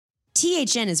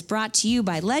THN is brought to you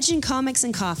by Legend Comics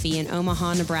and Coffee in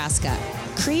Omaha, Nebraska.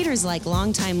 Creators like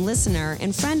longtime listener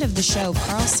and friend of the show,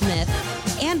 Carl Smith,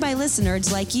 and by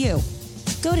listeners like you.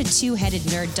 Go to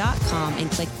twoheadednerd.com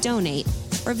and click donate,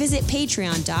 or visit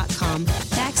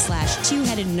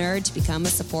patreon.com/twoheadednerd to become a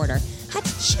supporter.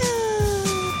 Achoo!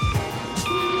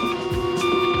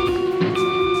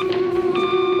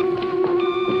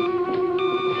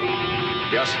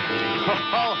 Yes. Ho,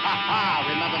 ho, ha, ha.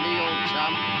 Remember me, old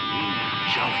chum?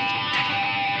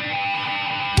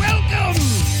 Welcome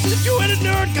to the Two-Headed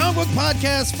Nerd Comic Book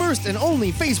Podcast, first and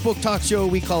only Facebook talk show.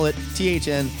 We call it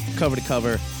THN Cover to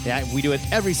Cover. Yeah, we do it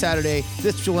every Saturday.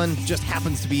 This one just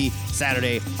happens to be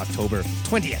Saturday, October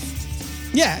 20th.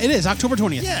 Yeah, it is October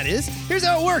 20th. Yeah, it is. Here's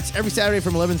how it works. Every Saturday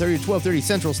from 11:30 to 12:30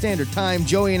 Central Standard Time,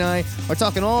 Joey and I are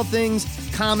talking all things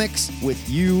comics with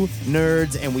you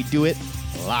nerds, and we do it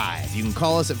live. You can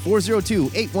call us at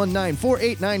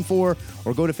 402-819-4894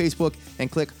 or go to Facebook and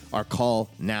click our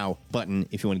Call Now button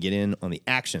if you want to get in on the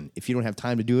action. If you don't have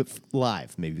time to do it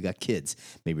live, maybe you got kids,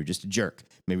 maybe you're just a jerk,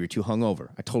 maybe you're too hungover.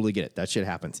 I totally get it. That shit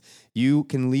happens. You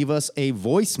can leave us a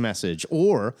voice message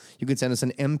or you can send us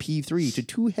an MP3 to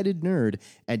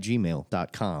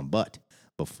twoheadednerd@gmail.com. But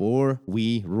before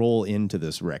we roll into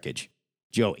this wreckage,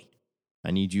 Joey,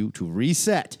 I need you to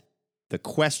reset the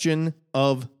question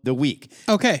of the week.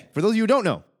 Okay. For those of you who don't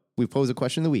know, we pose a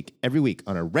question of the week every week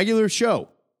on a regular show,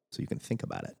 so you can think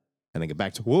about it and then get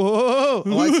back to whoa.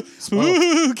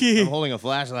 Spooky. I'm holding a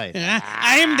flashlight.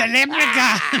 I'm the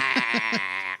leprechaun.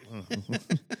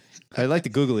 I like the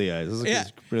googly eyes. Those are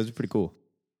pretty cool.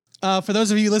 For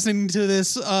those of you listening to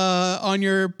this on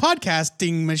your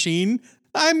podcasting machine,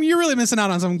 you're really missing out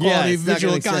on some quality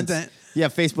visual content. Yeah,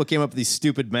 Facebook came up with these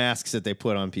stupid masks that they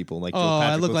put on people. Like,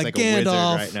 I look looks like a wizard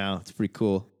Gandalf right now. It's pretty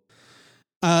cool.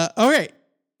 Okay.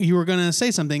 You were going to say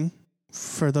something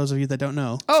for those of you that don't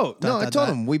know. Oh, I told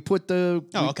them. We put the...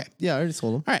 okay. Yeah, I already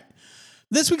told them. All right.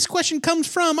 This week's question comes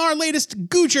from our latest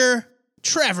Goocher,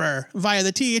 Trevor, via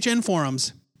the THN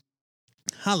forums.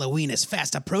 Halloween is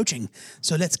fast approaching,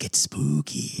 so let's get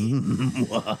spooky.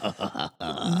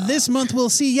 This month we'll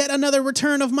see yet another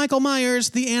return of Michael Myers.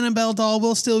 The Annabelle doll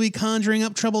will still be conjuring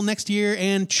up trouble next year,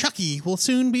 and Chucky will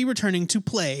soon be returning to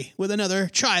play with another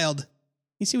child.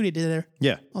 You see what he did there?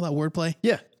 Yeah. All that wordplay?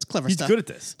 Yeah. It's clever He's stuff. good at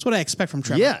this. It's what I expect from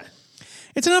Trevor. Yeah.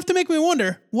 It's enough to make me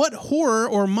wonder what horror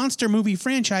or monster movie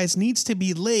franchise needs to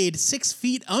be laid 6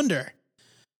 feet under.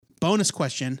 Bonus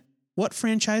question. What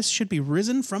franchise should be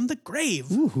risen from the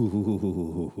grave?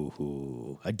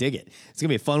 Ooh, I dig it. It's going to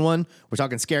be a fun one. We're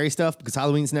talking scary stuff because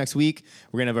Halloween's next week.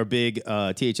 We're going to have our big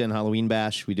THN Halloween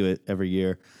bash. We do it every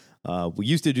year. We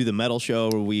used to do the metal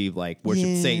show where we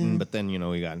worshiped Satan, but then,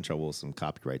 we got in trouble with some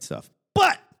copyright stuff.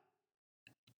 But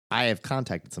I have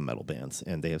contacted some metal bands,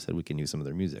 and they have said we can use some of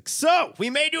their music. So we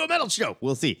may do a metal show.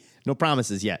 We'll see. No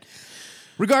promises yet.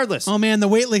 Regardless. Oh, man, the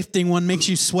weightlifting one makes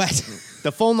you sweat.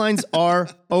 The phone lines are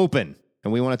open,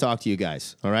 and we want to talk to you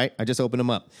guys, all right? I just opened them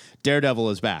up.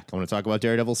 Daredevil is back. I want to talk about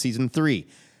Daredevil Season 3.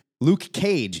 Luke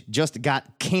Cage just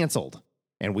got canceled,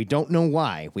 and we don't know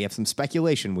why. We have some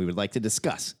speculation we would like to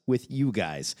discuss with you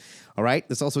guys, all right?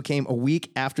 This also came a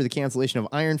week after the cancellation of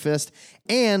Iron Fist,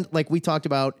 and like we talked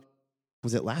about,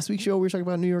 was it last week's show we were talking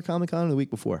about New York Comic Con or the week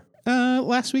before?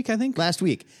 Last week, I think. Last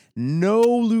week. No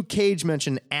Luke Cage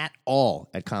mention at all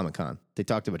at Comic Con. They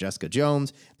talked about Jessica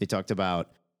Jones. They talked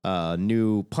about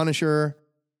new Punisher.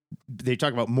 They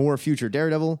talked about more future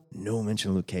Daredevil. No mention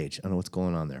of Luke Cage. I don't know what's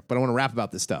going on there. But I want to rap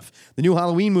about this stuff. The new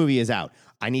Halloween movie is out.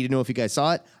 I need to know if you guys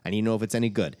saw it. I need to know if it's any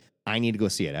good. I need to go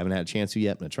see it. I haven't had a chance to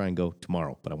yet. I'm going to try and go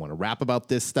tomorrow. But I want to rap about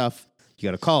this stuff. You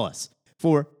got to call us.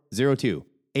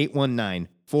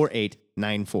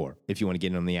 402-819-4894 if you want to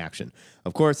get in on the action.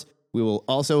 Of course, we will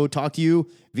also talk to you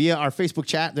via our Facebook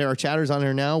chat. There are chatters on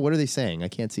there now. What are they saying? I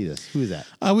can't see this. Who is that?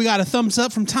 We got a thumbs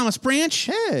up from Thomas Branch.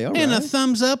 Hey, all and right. a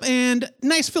thumbs up and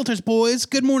nice filters, boys.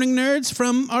 Good morning, nerds,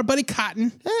 from our buddy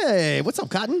Cotton. Hey, what's up,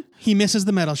 Cotton? He misses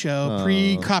the metal show.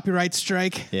 Pre-copyright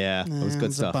strike. Yeah, it was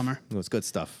good stuff. A bummer. It was good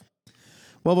stuff.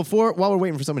 Well, while we're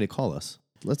waiting for somebody to call us,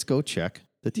 let's go check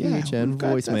the THN we've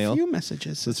got voicemail. a few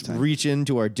messages. Let's reach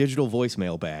into our digital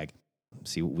voicemail bag.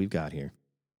 See what we've got here.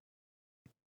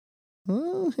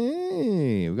 Oh,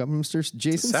 hey. We got Mr.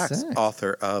 Jason Sachs,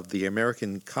 author of the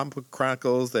American Comic Book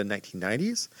Chronicles, the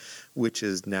 1990s, which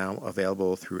is now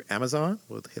available through Amazon.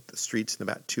 Will hit the streets in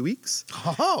about 2 weeks.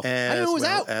 Oh, I didn't know it was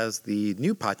out. As the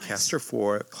new podcaster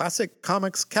for Classic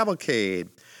Comics Cavalcade.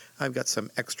 I've got some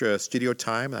extra studio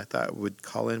time, and I thought I would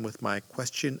call in with my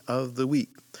question of the week.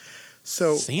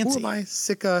 So, who am I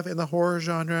sick of in the horror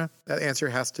genre? That answer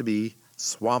has to be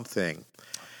Swamp Thing.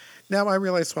 Now, I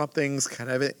realize Swamp Thing's kind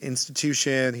of an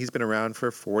institution. He's been around for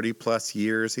 40 plus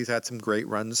years. He's had some great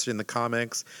runs in the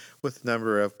comics with a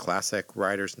number of classic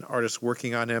writers and artists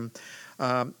working on him.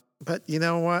 But you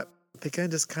know what? They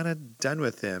just kind of done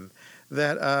with him.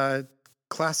 That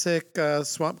classic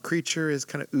swamp creature has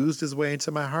kind of oozed his way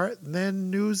into my heart and then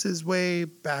oozed his way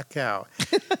back out.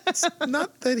 It's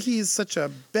not that he's such a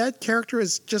bad character,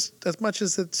 it's just as much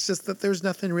as it's just that there's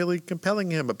nothing really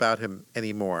compelling about him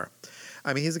anymore.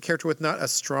 I mean, he's a character with not a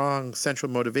strong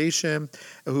central motivation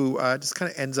who just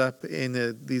kind of ends up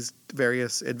in these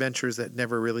various adventures that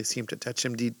never really seem to touch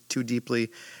him too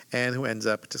deeply, and who ends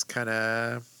up just kind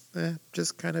of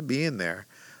being there.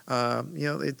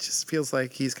 It just feels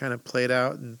like he's kind of played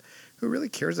out, and who really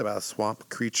cares about a swamp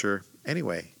creature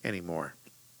anymore?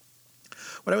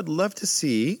 What I would love to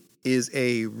see is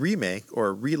a remake or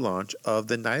a relaunch of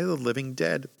the Night of the Living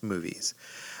Dead movies.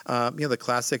 The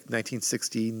classic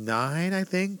 1969, I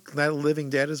think, Night of the Living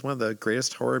Dead is one of the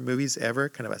greatest horror movies ever,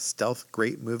 kind of a stealth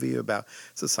great movie about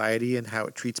society and how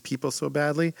it treats people so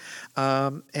badly.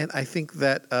 And I think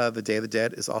that The Day of the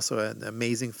Dead is also an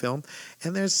amazing film.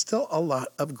 And there's still a lot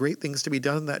of great things to be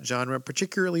done in that genre,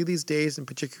 particularly these days, and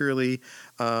particularly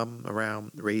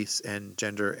around race and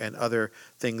gender and other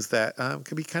things that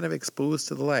can be kind of exposed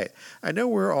to the light. I know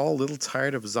we're all a little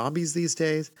tired of zombies these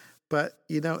days, but,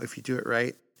 if you do it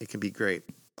right, it can be great.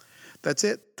 That's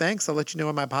it. Thanks. I'll let you know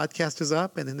when my podcast is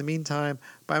up. And in the meantime,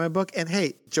 buy my book. And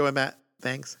hey, Joe and Matt,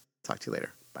 thanks. Talk to you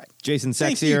later. Bye. Jason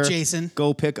Sexier. Thank you, Jason.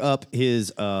 Go pick up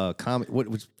his comic.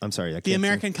 I'm sorry. The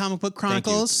American Comic Book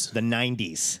Chronicles. The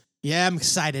 90s. Yeah, I'm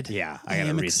excited. Yeah, I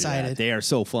am excited. They are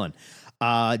so fun.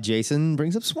 Jason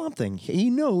brings up Swamp Thing.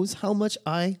 He knows how much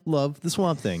I love the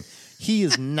Swamp Thing. He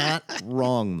is not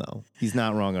wrong, though. He's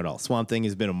not wrong at all. Swamp Thing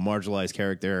has been a marginalized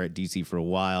character at DC for a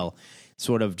while,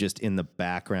 sort of just in the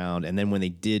background. And then when they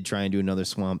did try and do another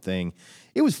Swamp Thing,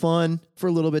 it was fun for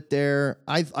a little bit there.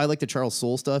 I like the Charles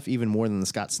Soule stuff even more than the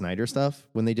Scott Snyder stuff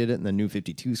when they did it in the New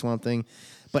 52 Swamp Thing.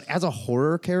 But as a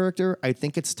horror character, I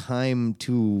think it's time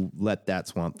to let that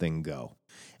Swamp Thing go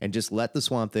and just let the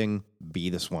Swamp Thing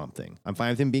be the Swamp Thing. I'm fine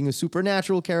with him being a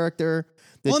supernatural character.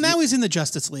 Well, now he's in the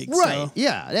Justice League. Right, so.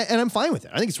 yeah, and I'm fine with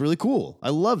it. I think it's really cool.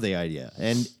 I love the idea.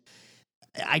 And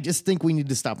I just think we need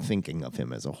to stop thinking of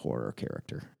him as a horror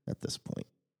character at this point.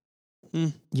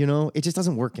 It just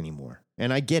doesn't work anymore.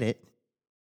 And I get it.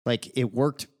 Like, it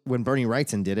worked when Bernie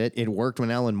Wrightson did it. It worked when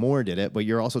Alan Moore did it. But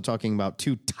you're also talking about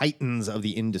two titans of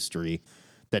the industry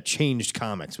that changed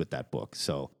comics with that book.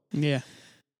 So yeah,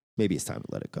 maybe it's time to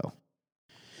let it go.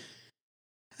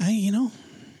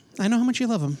 I know how much you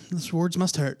love him. Those words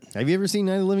must hurt. Have you ever seen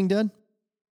Night of the Living Dead?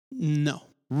 No.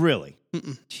 Really?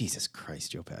 Mm-mm. Jesus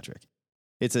Christ, Joe Patrick.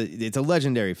 It's a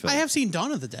legendary film. I have seen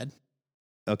Dawn of the Dead.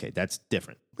 Okay, that's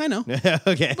different. I know.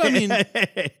 Okay. But I mean,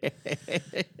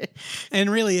 and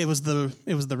really it was the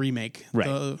remake.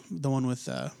 Right. The one with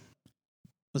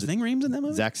was Ving Rhames in that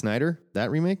movie? Zack Snyder,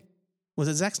 that remake? Was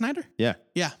it Zack Snyder? Yeah.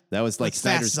 Yeah. That was like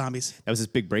Fast Zombies. That was his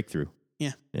big breakthrough.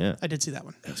 Yeah. Yeah. I did see that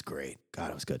one. That was great. God,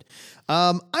 it was good.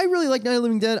 I really like Night of the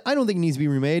Living Dead. I don't think it needs to be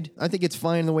remade. I think it's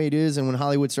fine the way it is. And when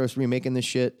Hollywood starts remaking this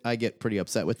shit, I get pretty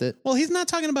upset with it. Well, he's not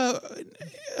talking about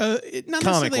not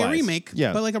necessarily a remake,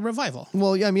 but like a revival.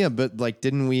 Well, yeah, but like,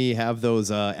 didn't we have those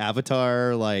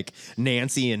Avatar, like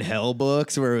Nancy in Hell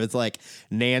books where it's like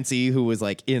Nancy, who was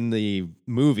like in the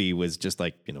movie, was just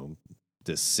like,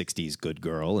 this 60s good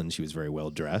girl, and she was very well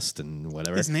dressed and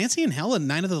whatever. Is Nancy in Hell a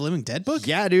Night of the Living Dead book?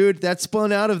 Yeah, dude, that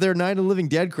spun out of their Night of the Living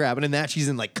Dead crap, and in that she's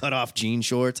in like cut off jean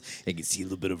shorts. You can see a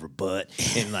little bit of her butt,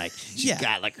 and like she's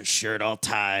got like her shirt all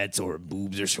tied, so her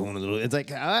boobs are showing a little. It's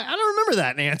like I don't remember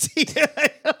that, Nancy.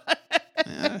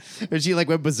 And she like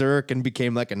went berserk and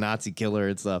became like a Nazi killer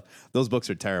and stuff. Those books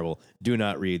are terrible. Do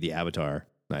not read the Avatar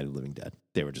Night of the Living Dead.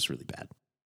 They were just really bad.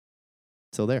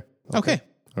 So there. Okay.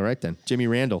 All right then, Jimmy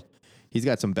Randall. He's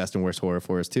got some best and worst horror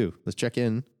for us, too. Let's check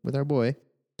in with our boy,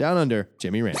 Down Under,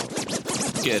 Jimmy Randall.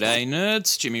 G'day,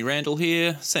 nerds. Jimmy Randall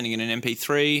here, sending in an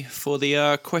MP3 for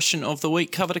the question of the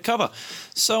week, cover to cover.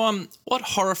 So, what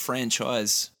horror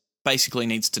franchise basically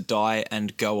needs to die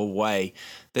and go away?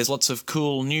 There's lots of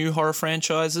cool new horror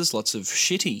franchises, lots of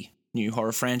shitty new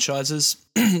horror franchises.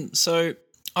 So,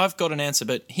 I've got an answer,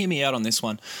 but hear me out on this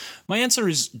one. My answer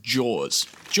is Jaws.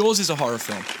 Jaws is a horror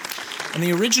film. And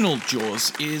the original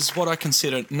Jaws is what I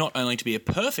consider not only to be a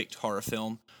perfect horror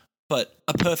film, but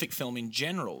a perfect film in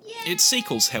general. Its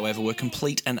sequels, however, were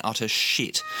complete and utter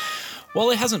shit. While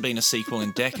there hasn't been a sequel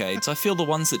in decades, I feel the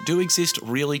ones that do exist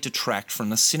really detract from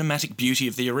the cinematic beauty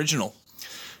of the original.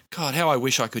 God, how I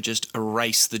wish I could just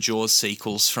erase the Jaws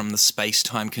sequels from the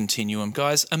space-time continuum.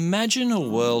 Guys, imagine a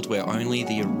world where only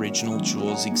the original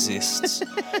Jaws exists.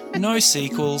 No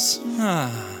sequels.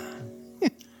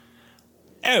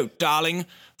 Oh, darling,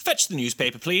 fetch the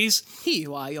newspaper, please. Here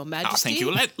you are, Your Majesty. Thank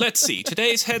you. Let's see.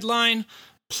 Today's headline: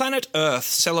 Planet Earth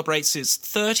celebrates its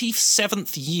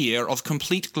 37th year of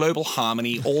complete global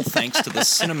harmony, all thanks to the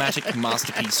cinematic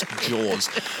masterpiece Jaws.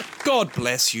 God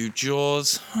bless you,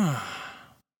 Jaws.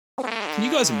 Can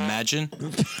you guys imagine?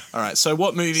 All right, so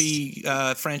what movie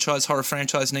horror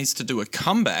franchise needs to do a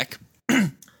comeback?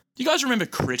 Do you guys remember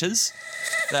Critters?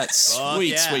 That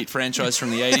sweet franchise from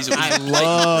the 80s. I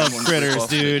love Critters,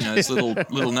 dude. Those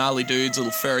little gnarly dudes,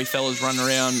 little furry fellas running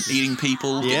around eating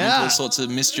people, getting into all sorts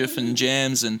of mischief and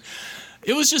jams, and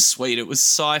it was just sweet. It was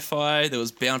sci-fi. There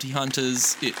was bounty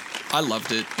hunters. I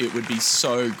loved it. It would be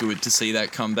so good to see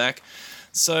that come back.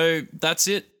 So that's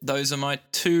it. Those are my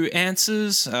two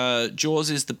answers. Jaws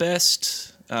is the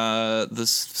best. The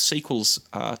sequels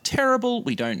are terrible.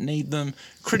 We don't need them.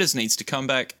 Critters needs to come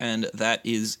back, and that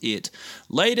is it.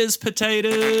 Laters,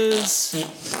 potatoes.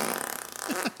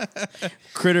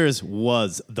 Critters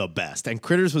was the best. And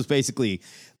Critters was basically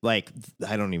like,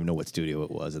 I don't even know what studio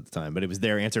it was at the time, but it was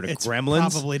their answer to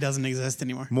Gremlins. Probably doesn't exist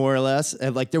anymore. More or less.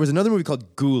 And like there was another movie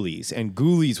called Ghoulies, and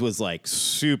Ghoulies was like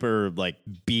super like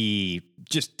B,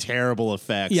 just terrible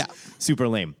effects. Yeah. Super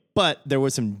lame. But there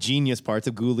was some genius parts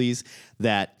of Ghoulies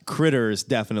that Critters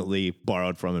definitely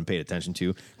borrowed from and paid attention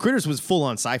to. Critters was full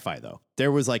on sci-fi though.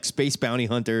 There was like space bounty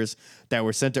hunters that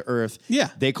were sent to Earth. Yeah.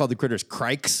 They called the critters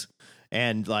Crikes,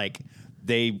 and like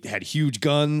they had huge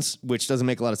guns, which doesn't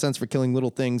make a lot of sense for killing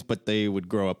little things, but they would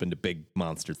grow up into big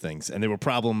monster things. And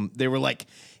they were like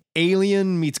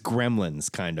Alien meets Gremlins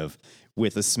kind of,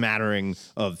 with a smattering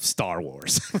of Star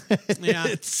Wars. Yeah.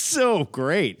 It's so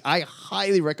great. I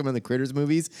highly recommend the Critters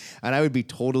movies, and I would be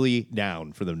totally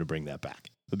down for them to bring that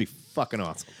back. It would be fucking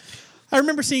awesome. I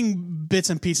remember seeing bits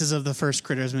and pieces of the first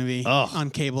Critters movie on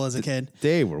cable as a kid.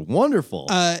 They were wonderful.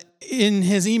 In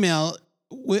his email,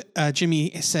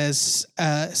 Jimmy says,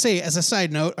 say, as a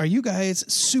side note, are you guys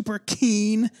super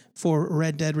keen for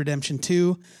Red Dead Redemption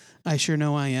 2? I sure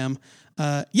know I am.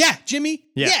 Yeah, Jimmy.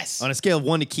 Yeah. Yes. On a scale of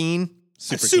 1 to keen,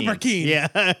 super keen.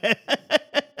 Yeah.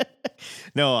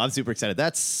 No, I'm super excited.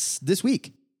 That's this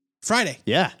week. Friday.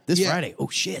 Yeah, this Friday. Oh,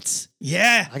 shit.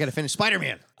 Yeah. I got to finish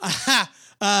Spider-Man.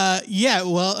 Yeah,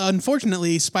 well,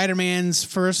 unfortunately, Spider-Man's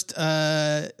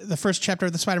the first chapter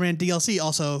of the Spider-Man DLC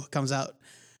also comes out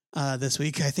this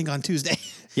week, I think on Tuesday.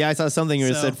 Yeah, I saw something where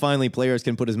it said finally players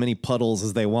can put as many puddles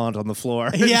as they want on the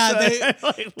floor. Yeah,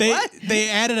 What? they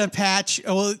added a patch.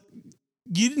 Well,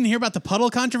 you didn't hear about the puddle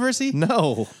controversy?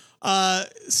 No.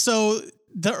 So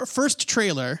the first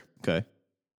trailer Okay.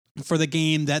 for the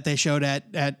game that they showed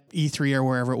at E3 or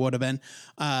wherever it would have been,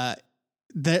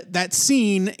 that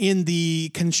scene in the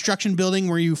construction building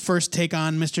where you first take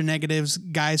on Mr. Negative's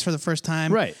guys for the first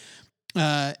time. Right.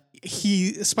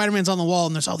 Spider-Man's on the wall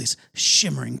and there's all these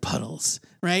shimmering puddles,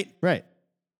 right? Right.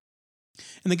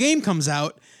 And the game comes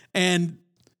out and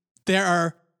there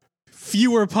are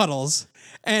fewer puddles,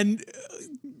 and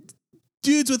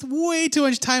dudes with way too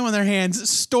much time on their hands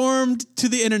stormed to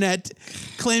the internet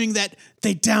claiming that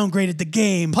they downgraded the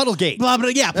game. Puddlegate. Blah, blah,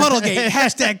 yeah, Puddlegate.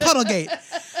 Hashtag Puddlegate.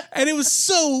 And it was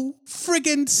so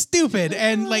freaking stupid.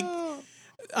 And like,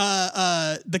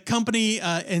 the company,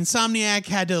 Insomniac,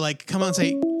 had to like come out and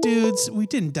say, dudes, we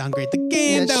didn't downgrade the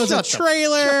game. That was a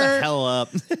trailer. Shut the hell up.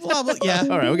 Blah, blah, yeah.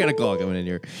 All right, we got a call coming in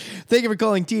here. Thank you for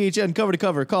calling THN cover to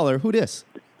cover. Caller, who dis?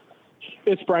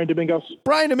 It's Brian Domingos.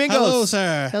 Brian Domingos. Hello,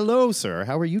 sir. Hello, sir.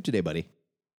 How are you today, buddy?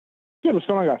 Good. What's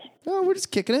going on, guys? Oh, we're just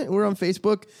kicking it. We're on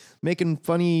Facebook making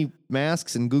funny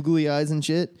masks and googly eyes and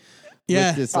shit.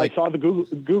 Yeah. This, I saw the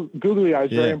googly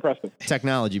eyes. Very impressive.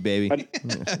 Technology, baby.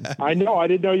 I know. I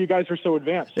didn't know you guys were so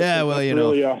advanced. Yeah, well, you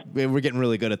know, really, we're getting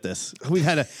really good at this. We've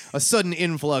had a sudden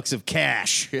influx of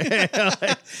cash. You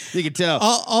can tell.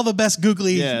 All the best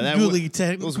googly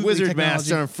those wizard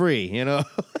masks aren't free, you know?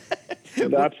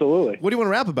 Absolutely. What do you want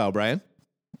to rap about, Brian?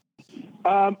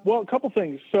 Well, a couple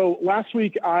things. So last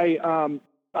week,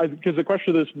 because the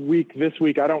question of this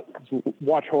week, I don't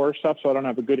watch horror stuff, so I don't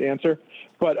have a good answer.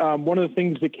 But one of the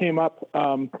things that came up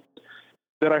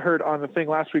that I heard on the thing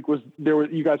last week was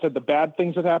you guys had the bad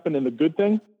things that happened and the good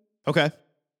thing. Okay.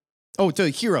 Oh, to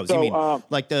heroes, So, you mean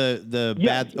like the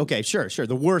yes. bad? Okay, sure.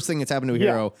 The worst thing that's happened to a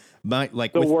hero, might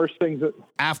like The worst things that.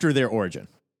 after their origin.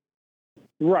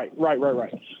 Right.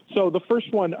 So the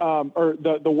first one, or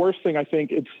the worst thing, I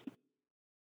think it's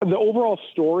the overall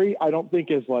story. I don't think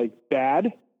is like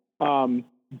bad,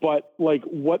 but like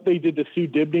what they did to Sue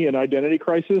Dibney in Identity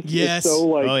Crisis. Yes. Is so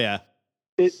like, Oh yeah.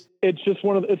 it's just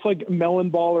it's like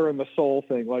Melon Baller and the Soul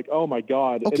thing. Like, oh my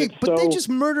God. Okay, but they just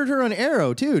murdered her on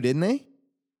Arrow too, didn't they?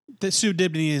 The Sue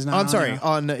Dibney is not. I'm sorry.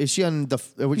 Is she on the?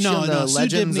 Was she on the no. Sue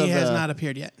Legends Dibney of has the... not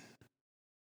appeared yet.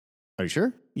 Are you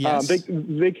sure? Yes,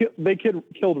 they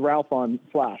killed Ralph on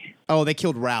Flash. Oh, they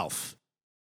killed Ralph.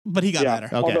 but he got better.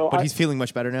 Okay, Although but he's feeling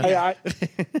much better now.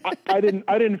 I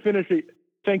didn't finish it.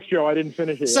 Thanks, Joe. I didn't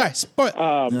finish it. Sorry,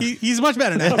 he's much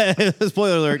better now.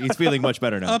 Spoiler alert: he's feeling much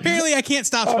better now. Apparently, I can't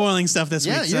stop spoiling stuff this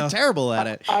week. Yeah, you're terrible at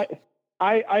it.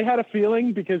 I had a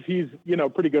feeling because he's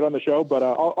pretty good on the show, but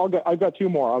I've got two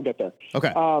more. I'll get there.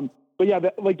 Okay. But yeah,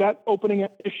 that opening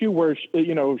issue where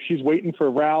she's waiting for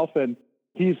Ralph and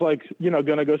he's like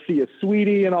gonna go see a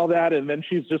sweetie and all that, and then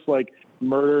she's just like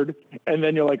murdered, and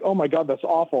then you're like, oh my God, that's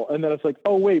awful, and then it's like,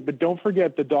 oh wait, but don't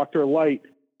forget that Dr. Light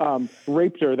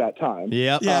raped her that time.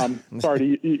 Yep. Yeah.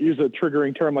 Sorry to use a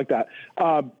triggering term like that.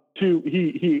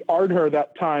 He AR'd her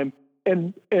that time.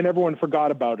 And everyone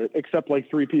forgot about it except like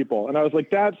 3 people. And I was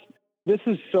like, this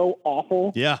is so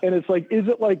awful. Yeah. And it's like, is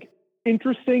it like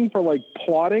interesting for like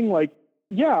plotting? Like,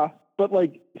 yeah, but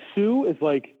like Sue is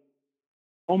like,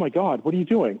 oh my God, what are you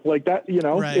doing? Like that,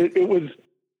 Right.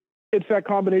 it's that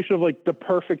combination of like the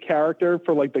perfect character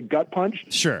for like the gut punch.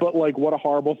 Sure. But like what a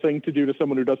horrible thing to do to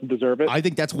someone who doesn't deserve it. I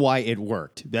think that's why it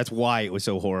worked. That's why it was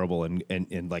so horrible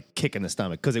and like kick in the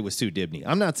stomach, because it was Sue Dibney.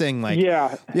 I'm not saying like,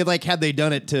 like had they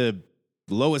done it to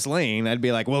Lois Lane, I'd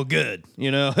be like, well, good,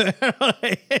 like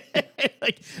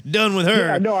done with her.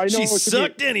 Yeah, no, I know she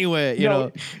sucked anyway.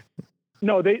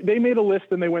 No, they made a list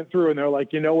and they went through and they're like,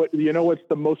 what's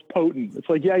the most potent? It's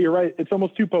like, yeah, you're right. It's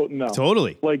almost too potent now.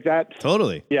 Totally. Like that.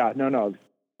 Totally. Yeah, no.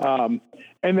 And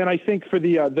then I think for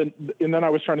and then I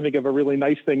was trying to think of a really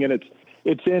nice thing, and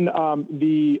it's in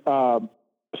the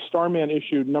Starman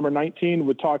issue number 19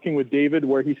 with Talking with David,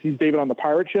 where he sees David on the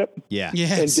pirate ship. Yeah.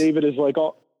 Yes. And David is like,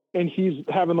 and he's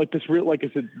having like this real, like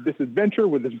this adventure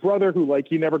with his brother who like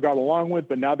he never got along with,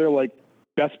 but now they're like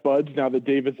best buds now that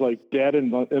David's like dead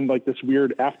and like this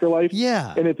weird afterlife.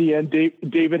 Yeah. And at the end,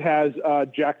 David has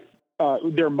Jack's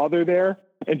their mother there,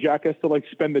 and Jack has to like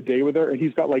spend the day with her, and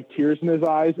he's got like tears in his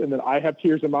eyes, and then I have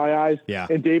tears in my eyes. Yeah.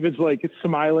 And David's like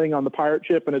smiling on the pirate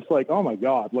ship, and it's like, oh my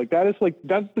God, like that's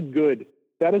the good.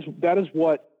 That is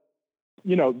what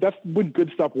that's when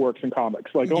good stuff works in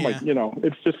comics. Like, oh my,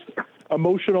 it's just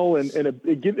emotional and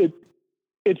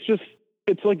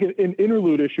it's like an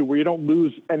interlude issue where you don't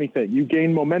lose anything. You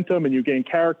gain momentum and you gain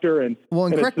character and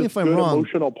correct me if I'm wrong.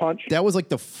 Emotional punch. That was like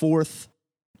the 4th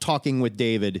Talking with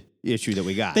David issue that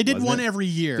we got. They did one every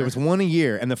year. There was one a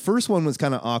year, and the first one was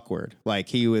kind of awkward. Like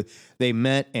they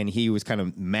met, and he was kind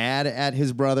of mad at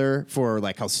his brother for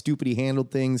like how stupid he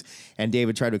handled things. And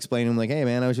David tried to explain to him like, "Hey,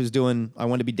 man, I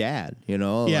wanted to be dad."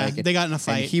 Yeah, they got in a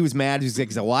fight. And he was mad. He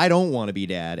said, "Well, I don't want to be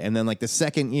dad." And then like the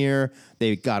second year,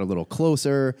 they got a little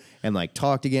closer and like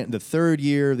talked again. The third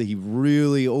year, that he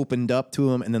really opened up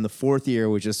to him, and then the 4th year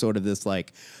was just sort of this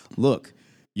like, "Look,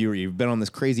 you've been on this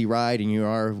crazy ride, and you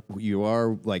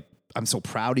are like, I'm so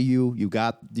proud of you. You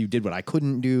did what I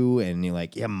couldn't do." And you're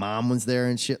like, yeah, Mom was there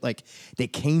and shit. Like they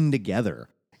came together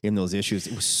in those issues.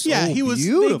 It was so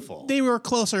beautiful. They were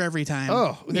closer every time.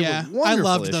 Oh, they were I wonderful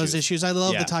loved those issues. issues. I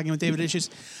love the Talking with David issues,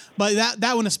 but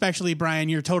that one especially, Brian,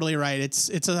 you're totally right.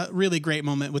 It's a really great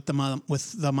moment with the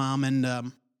mom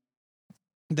and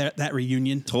that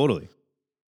reunion. Totally.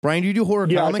 Brian, do you do horror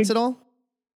comics at all?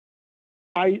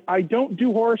 I don't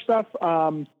do horror stuff.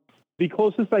 The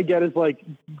closest I get is like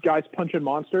guys punching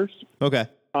monsters. Okay.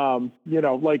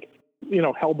 Hellboy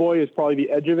is probably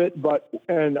the edge of it.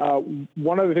 And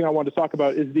one other thing I wanted to talk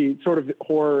about is the sort of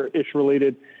horror-ish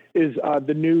related is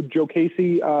the new Joe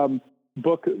Casey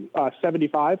book,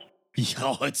 75.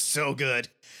 Oh, it's so good.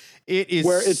 It is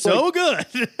where it's so like, good.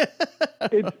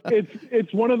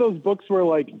 it's one of those books where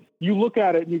like you look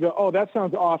at it and you go, oh, that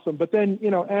sounds awesome. But then,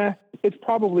 it's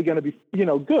probably going to be,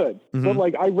 good. Mm-hmm. But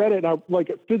like I read it and I like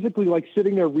physically like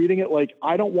sitting there reading it. Like,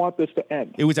 I don't want this to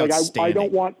end. It was like, outstanding. I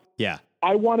don't want,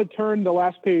 I want to turn the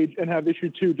last page and have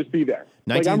issue 2 just be there.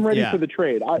 Like I'm ready for the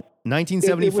trade.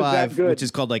 1975, which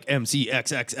is called like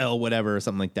MCXXL, whatever, or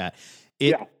something like that.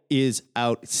 It is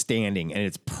outstanding, and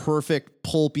it's perfect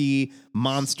pulpy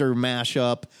monster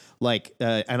mashup. Like,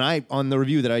 and I on the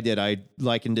review that I did, I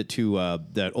likened it to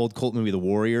that old cult movie, The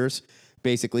Warriors.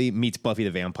 Basically, meets Buffy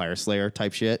the Vampire Slayer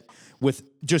type shit with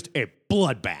just a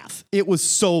bloodbath. It was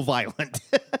so violent.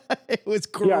 It was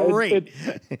great.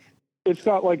 Yeah, it's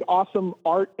got like awesome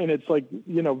art, and it's like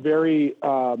very.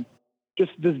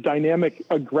 Just this dynamic,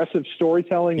 aggressive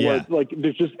storytelling where like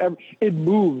there's just it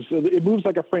moves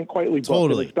like a Frank Quitely book.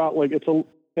 Totally. It's got like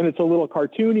and it's a little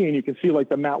cartoony, and you can see like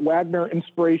the Matt Wagner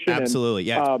inspiration. Absolutely.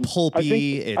 Yeah. It's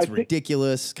pulpy. It's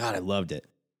ridiculous. God, I loved it.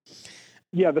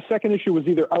 Yeah. The second issue was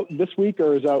either out this week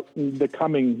or is out the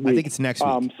coming week. I think it's next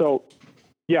week. So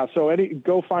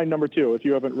go find number 2 if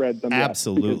you haven't read them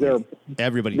Absolutely. yet.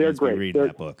 Everybody they're needs to be great. reading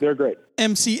that book. They're great.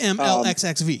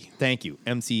 MCMLXXV. Thank you.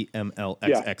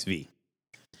 MCMLXXV.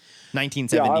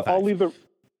 1975. Yeah,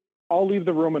 I'll leave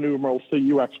the Roman numerals to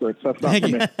you experts. That's not Thank for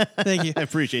you. me. Thank you. I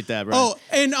appreciate that, Brian. Oh,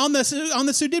 and on the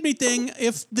Sudibni thing,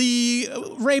 if the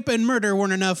rape and murder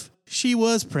weren't enough, she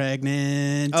was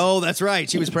pregnant. Oh, that's right.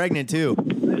 She was pregnant too.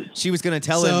 She was going to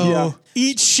tell him. So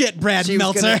eat shit, Brad She was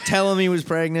Meltzer. going to tell him he was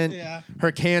pregnant. Yeah.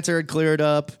 Her cancer had cleared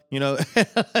up. You know.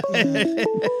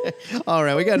 All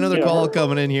right, we got another call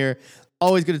coming in here.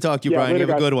 Always good to talk to you, Brian. You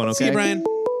have a good one. Okay. See you, Brian.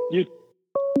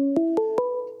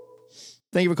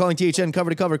 Thank you for calling THN cover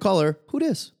to cover. Caller, who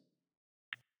dis?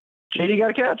 JD got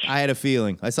a catch. I had a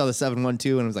feeling. I saw the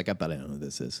 712 and I was like, I bet I know who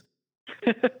this is.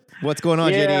 What's going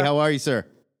on, Yeah. JD? How are you, sir?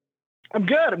 I'm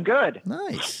good.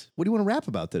 Nice. What do you want to rap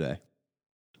about today?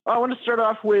 I want to start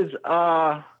off with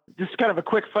just kind of a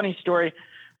quick funny story.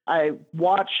 I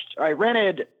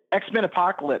rented X-Men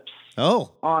Apocalypse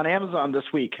on Amazon this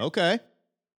week. Okay.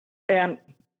 And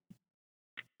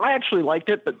I actually liked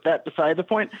it, but that beside the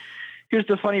point. Here's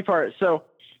the funny part. So,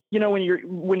 you know, when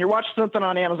you're watching something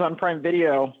on Amazon Prime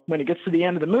Video, when it gets to the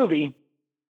end of the movie,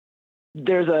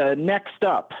 there's a next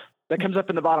up that comes up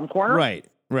in the bottom corner.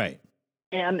 Right.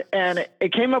 And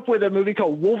it came up with a movie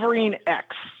called Wolverine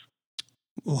X.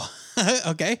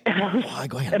 Okay.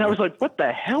 And I was like, what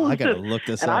the hell is I gotta this? look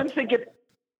this and up.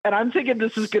 I'm thinking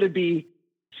this is going to be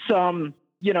some,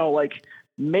 you know, like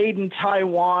made in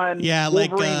Taiwan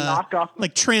Wolverine knockoff.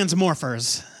 Like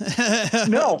Transmorphers.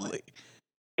 No.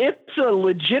 It's a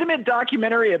legitimate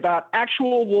documentary about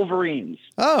actual Wolverines.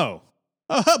 Oh.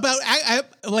 About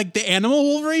like the animal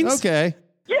Wolverines? Okay.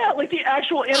 Yeah, like the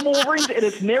actual animal Wolverines, and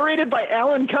it's narrated by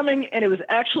Alan Cumming, and it was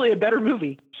actually a better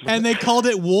movie. And they called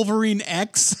it Wolverine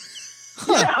X?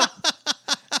 Yeah.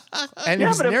 And it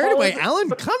was narrated by Alan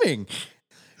Cumming.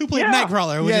 Who played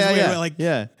Nightcrawler, which is way like...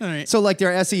 Yeah. All right. So like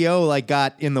their SEO like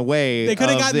got in the way. They could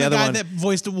have gotten the other guy one. that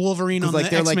voiced Wolverine on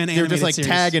like the X-Men they're animated just like series.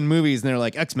 tagging movies and they're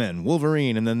like X-Men,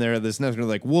 Wolverine, and then they're this next one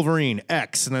like Wolverine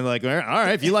X, and they're like, all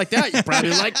right, if you like that, you probably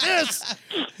like this.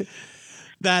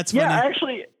 That's funny. Yeah,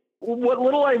 actually, what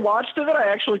little I watched of it,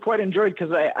 I actually quite enjoyed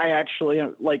because I actually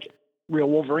like real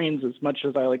Wolverines as much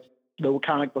as I like the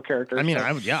comic book characters. I mean,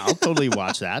 I'll totally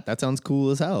watch that. That sounds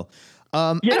cool as hell.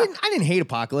 I didn't hate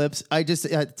Apocalypse. I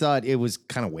thought it was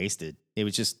kind of wasted. It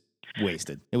was just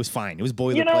wasted. It was fine. It was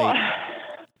boilerplate. You know,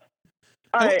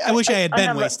 I wish I had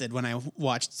been wasted when I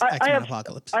watched X-Men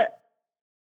Apocalypse.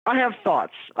 I have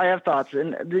thoughts.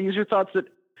 And these are thoughts that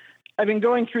I've been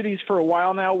going through these for a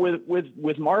while now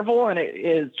with Marvel, and it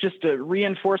is just a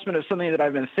reinforcement of something that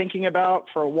I've been thinking about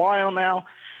for a while now,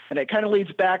 and it kind of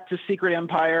leads back to Secret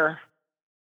Empire.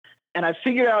 And I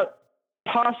figured out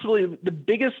possibly the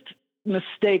biggest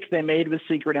mistake they made with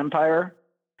Secret Empire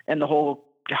and the whole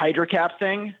Hydra Cap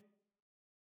thing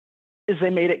is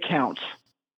they made it count.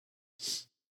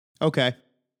 Okay.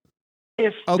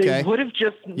 If they would have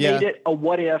just made it a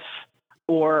what if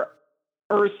or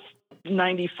Earth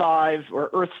 95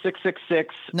 or Earth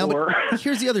 666. But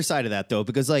here's the other side of that though,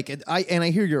 because like I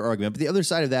hear your argument, but the other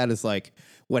side of that is like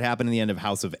what happened in the end of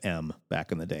House of M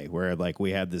back in the day, where like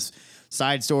we had this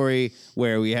side story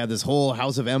where we had this whole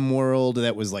House of M world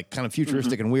that was like kind of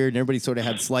futuristic and weird, and everybody sort of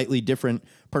had slightly different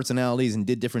personalities and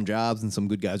did different jobs, and some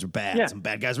good guys were bad, some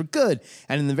bad guys were good,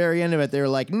 and in the very end of it, they were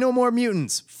like, no more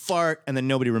mutants, fart, and then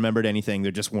nobody remembered anything.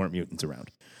 There just weren't mutants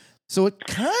around. So it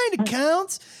kind of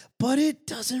counts, but it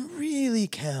doesn't really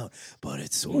count. But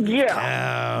it sort of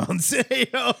counts. You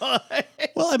know?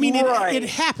 Well, I mean, it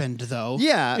happened, though.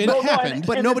 Yeah. It happened.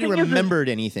 But nobody remembered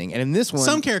anything. And in this one...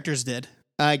 Some characters did.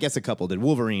 I guess a couple did.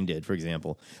 Wolverine did, for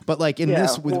example. But like in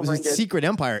this, with Secret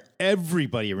Empire,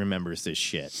 everybody remembers this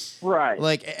shit. Right.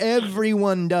 Like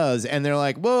everyone does. And they're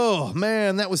like, whoa,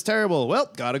 man, that was terrible.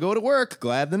 Well, gotta go to work.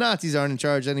 Glad the Nazis aren't in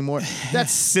charge anymore.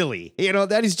 That's silly. You know,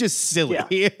 that is just silly.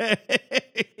 Yeah.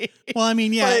 Well, I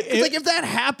mean, yeah. It's like if that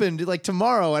happened like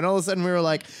tomorrow and all of a sudden we were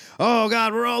like, oh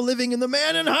God, we're all living in the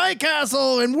Man in High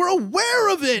Castle and we're aware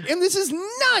of it. And this is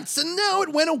nuts. And now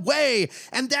it went away.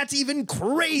 And that's even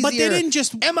crazier. But they didn't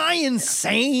just... Am I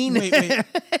insane? Wait.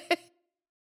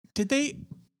 Did they?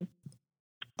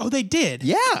 Oh, they did.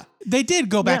 Yeah. They did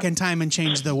go back in time and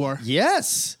change the war.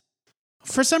 Yes.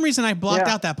 For some reason, I blocked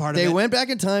out that part of it. They went back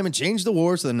in time and changed the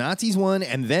war, so the Nazis won,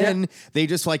 and then they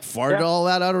just like farted all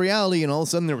that out of reality, and all of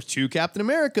a sudden there was two Captain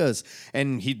Americas,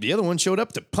 and the other one showed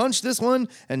up to punch this one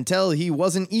until he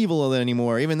wasn't evil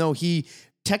anymore, even though he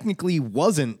technically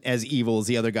wasn't as evil as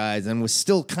the other guys and was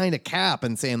still kind of Cap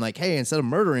and saying like, hey, instead of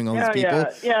murdering all these people,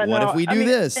 what if we do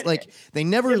this? Like they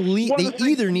never they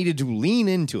either needed to lean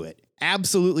into it.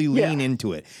 Absolutely lean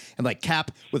into it. And like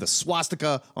Cap with a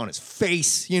swastika on his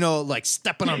face, you know, like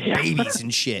stepping on babies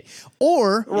and shit.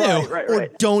 Or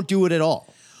don't do it at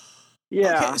all.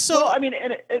 Yeah. Okay, so I mean,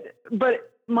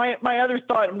 but my other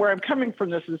thought and where I'm coming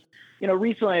from this is, you know,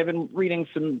 recently I've been reading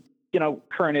some, you know,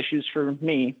 current issues for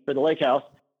me for the Lake House.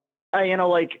 You know,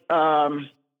 like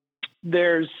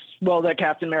there's that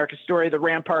Captain America story, the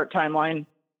Rampart timeline,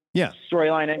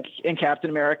 storyline in Captain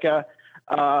America.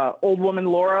 Old Woman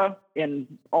Laura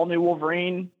in All New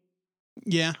Wolverine.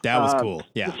 Yeah, that was cool.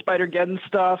 Yeah, the Spider-Geddon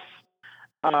stuff.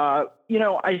 You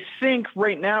know, I think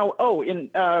right now. In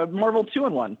Marvel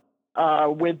 2-in-1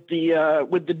 with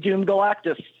the Doom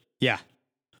Galactus. Yeah.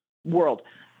 World.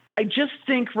 I just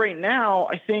think right now.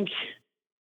 I think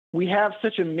we have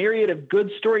such a myriad of good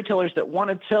storytellers that want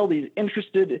to tell these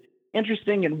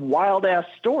interesting and wild ass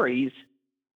stories.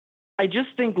 I just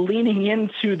think leaning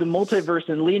into the multiverse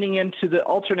and leaning into the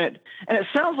alternate, and it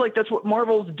sounds like that's what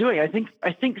Marvel's doing. I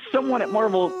think someone at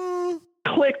Marvel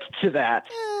clicked to that.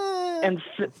 And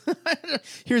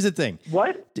here's the thing.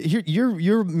 What?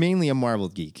 You're mainly a Marvel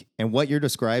geek, and what you're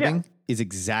describing is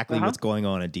exactly what's going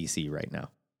on at DC right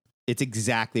now. It's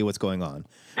exactly what's going on.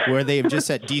 Where they've just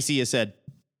said, DC has said,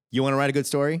 you want to write a good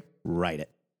story? Write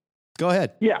it. Go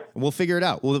ahead. Yeah. We'll figure it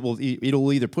out.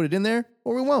 It'll either put it in there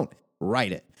or we won't.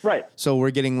 Write it. Right. So we're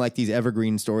getting like these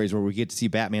evergreen stories where we get to see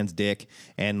Batman's dick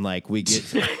and like we get,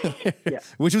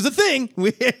 which was a thing.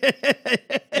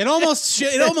 It almost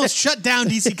shut down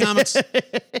DC Comics for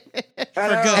good.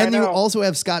 And you also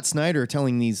have Scott Snyder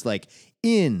telling these like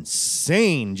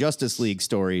insane Justice League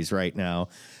stories right now.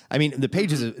 I mean, the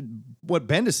pages of what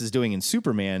Bendis is doing in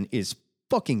Superman is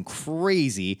fucking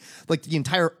crazy. Like the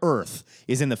entire Earth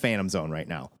is in the Phantom Zone right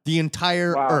now. The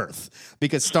entire Earth,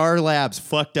 because Star Labs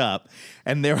fucked up,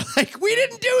 and they're like, "We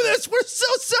didn't do this. We're so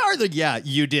sorry." Like, yeah,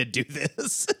 you did do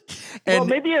this. And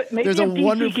maybe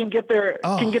DC can get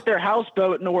their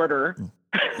houseboat in order.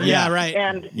 Yeah, right.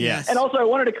 And also, I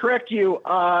wanted to correct you.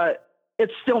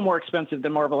 It's still more expensive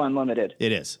than Marvel Unlimited.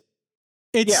 It is.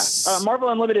 Marvel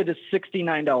Unlimited is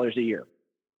 $69 a year.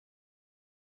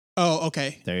 Oh,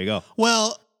 okay. There you go.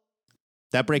 Well,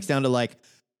 that breaks down to like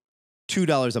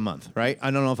 $2 a month, right?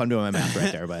 I don't know if I'm doing my math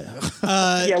right there, but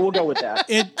yeah, we'll go with that.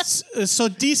 It's so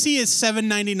DC is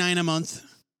 $7.99 a month.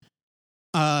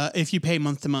 If you pay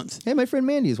month to month. Hey, my friend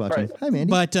Mandy is watching. Right. Hi,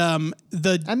 Mandy. But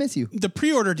I miss you. The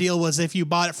pre-order deal was if you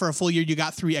bought it for a full year, you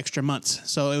got 3 extra months.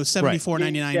 So it was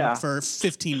 $74.99 for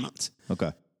 15 months.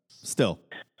 Okay. Still.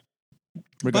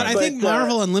 But I think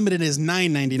Marvel Unlimited is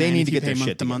 $9.99. They need to get their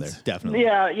shit together. Definitely.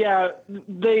 Yeah.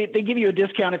 They give you a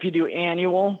discount if you do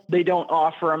annual. They don't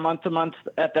offer a month to month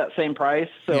at that same price.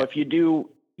 So if you do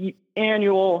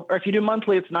annual, or if you do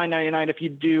monthly, it's $9.99. If you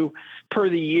do per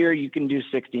the year, you can do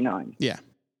 $69. Yeah.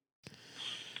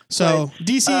 So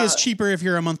DC is cheaper if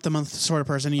you're a month to month sort of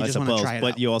person. You just want to try it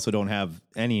but out. you also don't have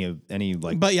any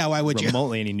like. But yeah, why would you?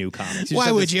 Remotely any new comics.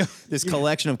 Why would you? This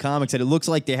collection of comics that it looks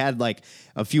like they had like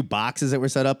a few boxes that were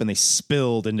set up and they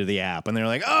spilled into the app, and they're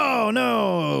like, "Oh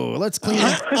no, let's clean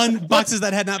boxes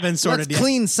that had not been sorted yet.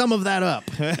 Clean some of that up."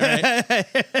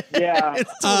 Yeah,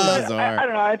 it's totally bizarre. I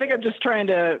don't know. I think I'm just trying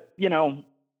to,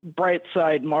 bright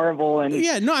side Marvel and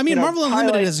Marvel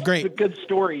Unlimited is great. The good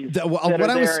stories.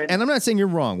 And I'm not saying you're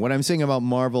wrong. What I'm saying about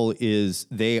Marvel is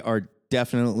they are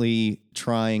definitely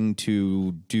trying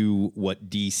to do what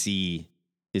DC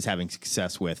is having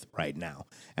success with right now.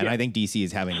 And I think DC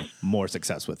is having more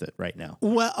success with it right now.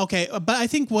 Well, okay, but I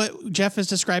think what Jeff is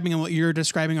describing and what you're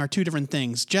describing are two different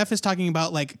things. Jeff is talking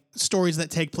about like stories that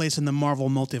take place in the Marvel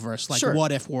multiverse, like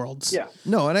what if worlds. Yeah.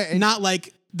 No, and not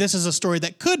like this is a story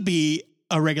that could be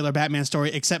a regular Batman story,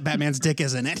 except Batman's dick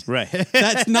is in it. Right.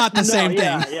 That's not the same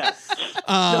thing. Yeah.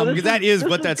 Because that is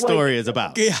what that story is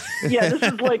about. Yeah. This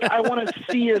is like, I want to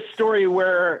see a story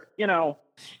where,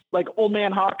 like Old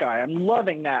Man Hawkeye. I'm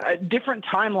loving that. Different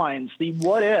timelines, the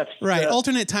what ifs. Right.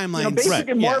 Alternate timelines.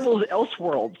 Basically Marvel's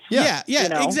Elseworlds. Yeah.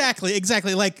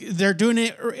 Exactly. Like they're doing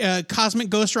it, Cosmic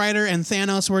Ghost Rider and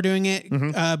Thanos were doing it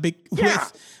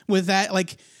with that.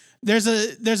 Like there's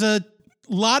a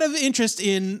lot of interest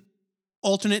in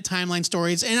alternate timeline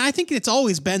stories, and I think it's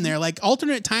always been there. Like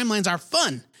alternate timelines are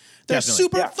fun. They're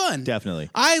super fun. Definitely.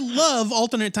 I love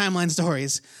alternate timeline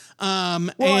stories.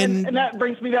 And that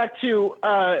brings me back to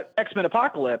X-Men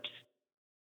Apocalypse.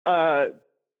 The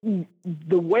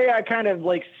way I kind of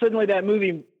like suddenly that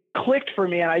movie clicked for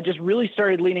me, and I just really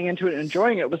started leaning into it and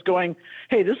enjoying it, was going,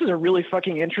 hey, this is a really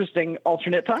fucking interesting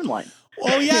alternate timeline.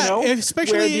 Oh yeah,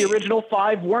 especially where the original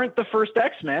 5 weren't the first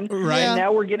X-Men, right? And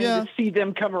now we're getting to see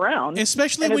them come around.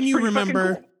 Especially when you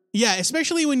remember,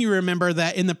 especially when you remember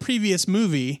that in the previous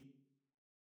movie,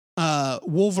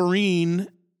 Wolverine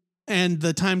and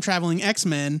the time traveling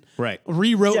X-Men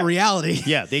rewrote reality.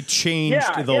 Yeah, they changed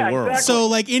the world. Exactly. So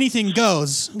like anything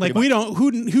goes. Like we don't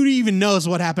who even knows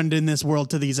what happened in this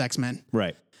world to these X-Men.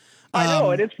 Right. I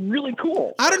know, and it's really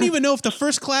cool. I don't even know if the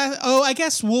first class. Oh, I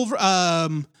guess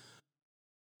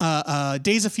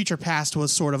Days of Future Past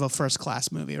was sort of a first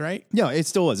class movie, right? No, it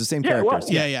still was the same characters.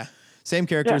 Yeah. Same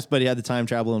characters, but he had the time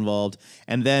travel involved.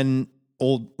 And then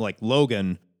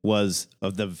Logan was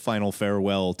of the final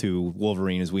farewell to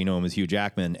Wolverine as we know him as Hugh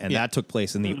Jackman, and that took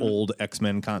place in the old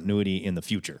X-Men continuity in the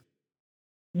future.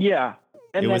 Yeah.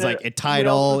 And it was like it tied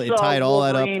all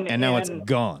that up, and now it's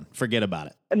gone. Forget about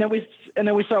it. And then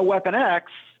we saw Weapon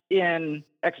X in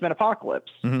X-Men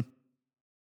Apocalypse. Mm-hmm.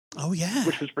 Oh yeah,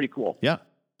 which was pretty cool. Yeah.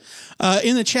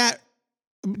 In the chat,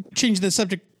 changing the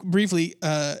subject briefly,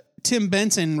 Tim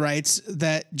Benson writes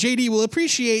that JD will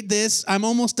appreciate this. I'm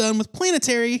almost done with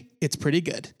Planetary. It's pretty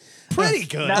good. Pretty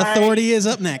good. Nice. Authority is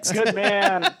up next. Good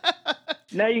man.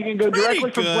 Now you can go directly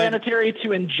from Planetary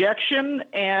to Injection,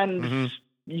 and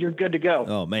you're good to go.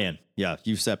 Oh man, yeah,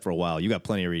 you've set for a while. You got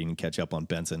plenty of reading to catch up on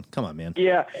Benson. Come on, man.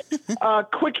 Yeah.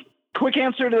 Quick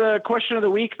answer to the question of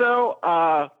the week, though.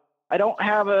 I don't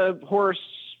have a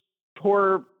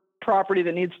horror property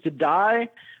that needs to die.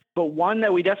 But one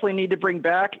that we definitely need to bring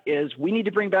back is we need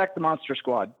to bring back the Monster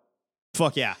Squad.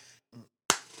 Fuck yeah.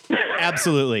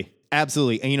 Absolutely.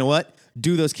 Absolutely. And you know what?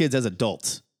 Do those kids as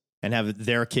adults and have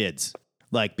their kids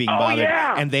like being bothered.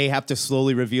 Yeah. And they have to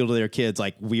slowly reveal to their kids,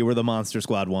 like, we were the Monster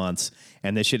Squad once,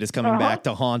 and this shit is coming back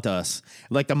to haunt us.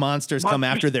 Like the monsters come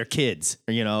after their kids,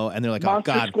 and they're like,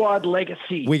 Monster oh God. Squad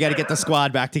Legacy. We got to get the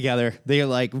squad back together. They're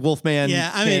like, Wolfman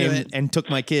came and took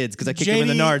my kids because I kicked him in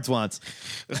the nards once.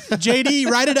 JD,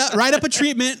 write up a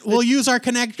treatment. We'll use our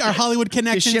Hollywood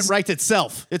connections. This shit writes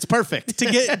itself. It's perfect. to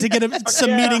get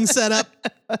some meetings set up.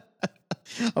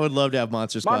 I would love to have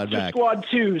Monster Squad back. Monster Squad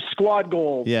 2, Squad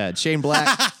Gold. Yeah, Shane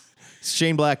Black.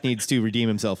 Shane Black needs to redeem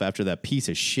himself after that piece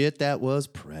of shit that was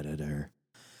Predator.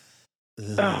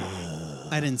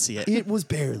 I didn't see it. It was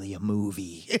barely a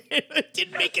movie. It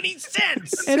didn't make any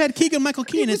sense. It had Keegan-Michael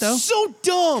Key in it, though. So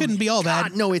dumb. Couldn't be all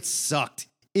bad. No, it sucked.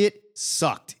 It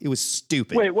sucked. It was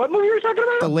stupid. Wait, what movie were you talking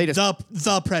about? The latest.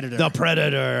 The Predator. The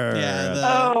Predator.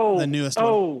 Yeah, the newest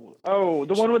one. Oh,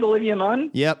 the one with Olivia Munn?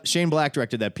 Yep, Shane Black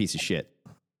directed that piece of shit.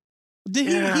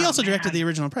 He also directed the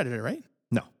original Predator, right?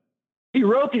 No. He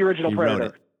wrote the original Predator.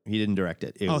 Wrote it. He didn't direct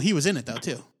it. He was in it, though,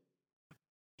 too.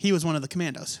 He was one of the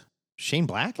commandos. Shane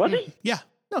Black? Was he? Yeah.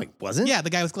 No, he wasn't. Yeah, the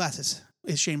guy with glasses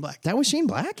is Shane Black. That was Shane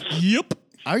Black? Yep.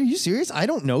 Are you serious? I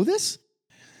don't know this?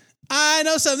 I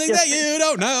know something that you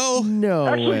don't know. No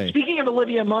Actually, way. Speaking of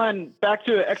Olivia Munn, back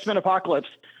to X-Men Apocalypse,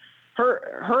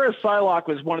 her as Psylocke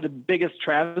was one of the biggest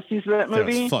travesties of that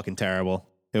movie. It was fucking terrible.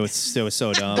 It was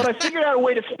so dumb. But I figured out a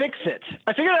way to fix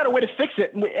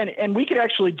it. And we could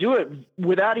actually do it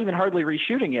without even hardly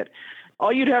reshooting it.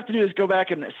 All you'd have to do is go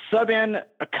back and sub in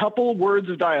a couple words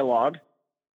of dialogue,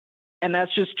 and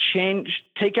that's just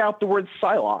take out the word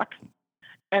Psylocke,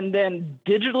 and then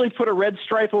digitally put a red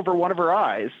stripe over one of her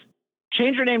eyes,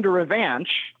 change her name to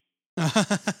Revanche,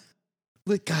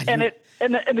 God, and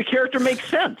the character makes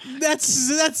sense.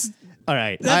 That's all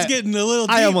right. That's getting a little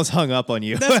deep. I almost hung up on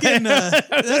you.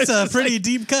 That's a pretty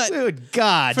deep cut. Good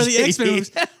God. For the X-Men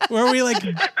movies, where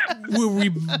we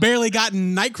barely got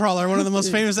Nightcrawler, one of the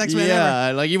most famous X-Men ever.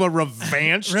 Yeah, like you want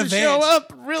Revanche to show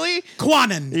up? Really?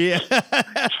 Quanon. Yeah.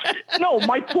 No,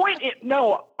 my point is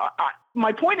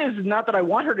not that I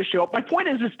want her to show up. My point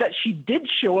is that she did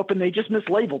show up and they just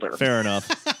mislabeled her. Fair enough.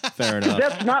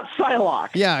 That's not Psylocke.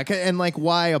 Yeah, and like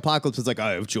why Apocalypse is like,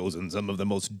 I have chosen some of the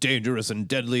most dangerous and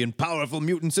deadly and powerful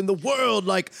mutants in the world,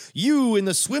 like you in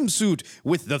the swimsuit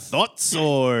with the thought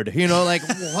sword. Like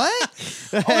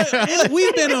what?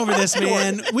 We've been over this,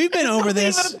 man. We've been over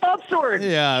this. Even a thought sword.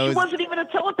 Yeah, she wasn't even a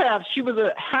telepath. She was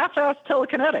a half-assed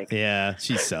telekinetic. Yeah,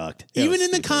 she sucked. Even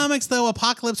in the comics, though,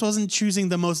 Apocalypse wasn't choosing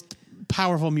the most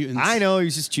powerful mutants. I know, he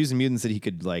was just choosing mutants that he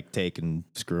could like take and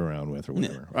screw around with or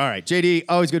whatever. All right, JD,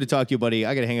 always good to talk to you, buddy.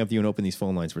 I gotta hang up with you and open these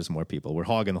phone lines for some more people. We're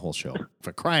hogging the whole show.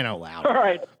 For crying out loud. All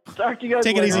right. Talk to you guys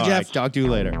Take later. it easy, All Jeff. right, talk to you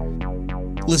later.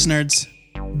 Listeners,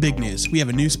 big news. We have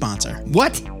a new sponsor.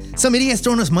 What? Some idiot has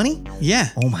thrown us money? Yeah.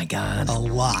 Oh my God. A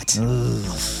lot. A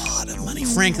lot of money.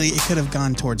 Frankly, it could have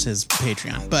gone towards his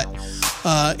Patreon. But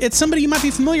It's somebody you might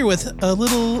be familiar with, a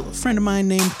little friend of mine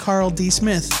named Carl D.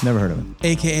 Smith, Never heard of him.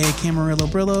 a.k.a. Camarillo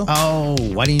Brillo. Oh,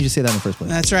 why didn't you just say that in the first place?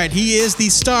 That's right. He is the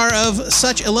star of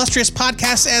such illustrious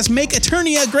podcasts as Make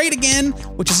Eternia Great Again,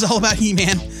 which is all about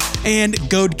He-Man, and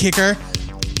Goad Kicker.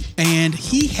 And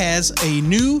he has a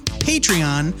new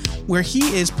Patreon where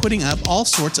he is putting up all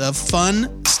sorts of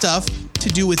fun stuff to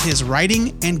do with his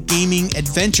writing and gaming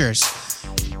adventures.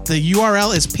 The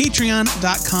URL is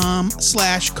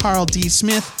patreon.com/Carl D.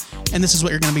 Smith, and this is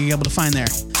what you're going to be able to find there.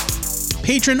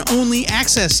 Patron-only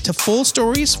access to full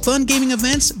stories, fun gaming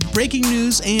events, breaking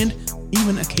news, and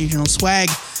even occasional swag.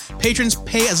 Patrons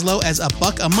pay as low as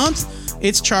 $1 a month.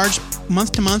 It's charged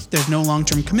month to month. There's no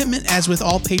long-term commitment. As with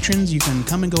all patrons, you can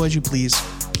come and go as you please.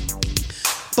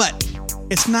 But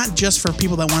it's not just for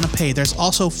people that want to pay. There's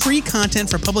also free content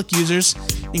for public users,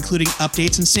 including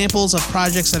updates and samples of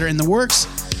projects that are in the works.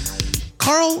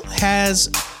 Carl has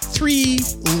 3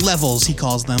 levels, he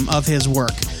calls them, of his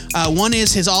work. One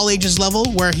is his all ages level,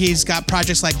 where he's got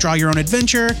projects like Draw Your Own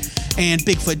Adventure and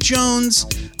Bigfoot Jones.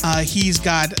 He's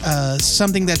got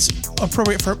something that's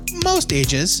appropriate for most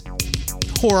ages.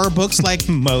 Horror books like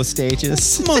Most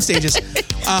ages. most ages.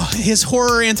 His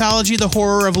horror anthology, The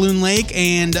Horror of Loon Lake,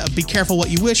 and Be Careful What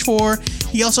You Wish For.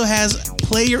 He also has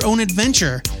Play Your Own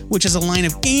Adventure, which is a line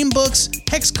of game books,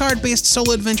 hex card-based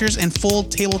solo adventures, and full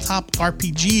tabletop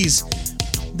RPGs.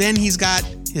 Then he's got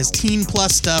his Teen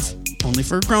Plus stuff, only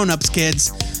for grown-ups,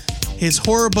 kids. His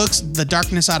horror books, The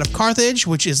Darkness Out of Carthage,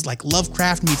 which is like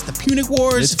Lovecraft meets the Punic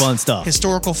Wars. It's fun stuff.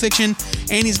 Historical fiction.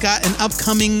 And he's got an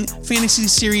upcoming fantasy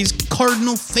series,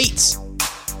 Cardinal Fates.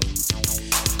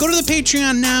 Go to the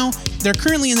Patreon now. They're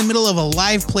currently in the middle of a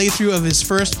live playthrough of his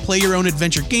first Play Your Own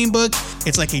Adventure game book.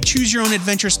 It's like a choose your own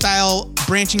adventure style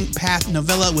branching path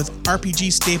novella with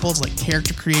RPG staples like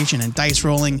character creation and dice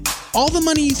rolling. All the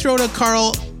money you throw to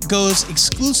Carl goes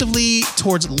exclusively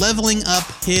towards leveling up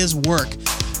his work.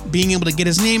 Being able to get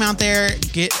his name out there,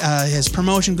 get his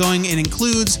promotion going. It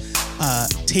includes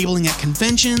tabling at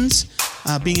conventions,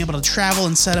 being able to travel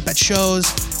and set up at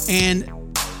shows, and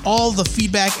all the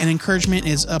feedback and encouragement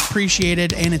is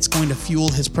appreciated, and it's going to fuel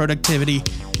his productivity.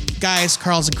 Guys,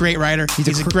 Carl's a great writer.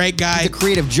 He's a great guy. He's a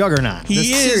creative juggernaut.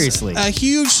 He is Seriously. a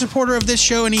huge supporter of this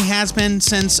show, and he has been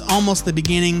since almost the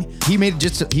beginning. He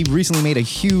recently made a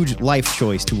huge life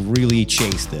choice to really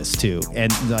chase this too.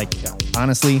 And like,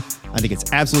 honestly, I think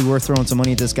it's absolutely worth throwing some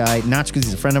money at this guy, not just because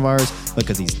he's a friend of ours, but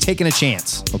because he's taking a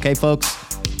chance. Okay, folks?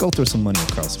 Go throw some money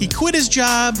at Carl Smith. He quit his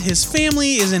job. His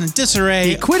family is in a disarray.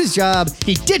 He quit his job.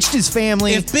 He ditched his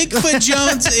family. If Bigfoot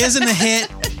Jones isn't a hit,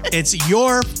 it's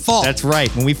your fault. That's right.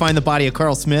 When we find the body of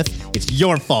Carl Smith, it's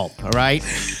your fault. All right?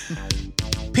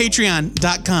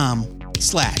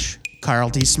 Patreon.com/Carl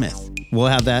D. Smith. We'll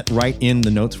have that right in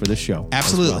the notes for this show.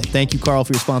 Absolutely. Well. Thank you, Carl,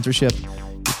 for your sponsorship.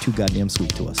 You're too goddamn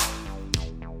sweet to us.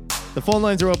 The phone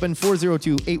lines are open,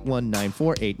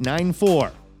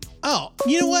 402-819-4894. Oh,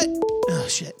 you know what? Oh,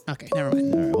 shit. Okay, never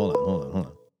mind. All right, hold on.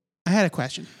 I had a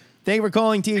question. Thank you for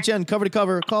calling THN Cover to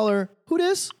Cover. Caller, who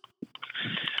dis?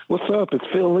 What's up? It's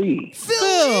Phil Lee. Phil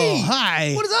Lee.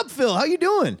 Hi. What is up, Phil? How you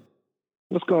doing?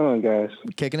 What's going on, guys?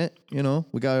 We're kicking it. You know,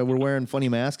 we're wearing funny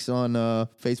masks on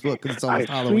Facebook because it's almost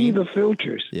I Halloween. see the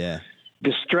filters. Yeah.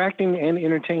 Distracting and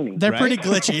entertaining. They're Right? pretty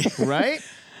glitchy. Right?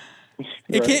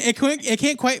 It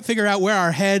can't quite figure out where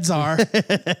our heads are. You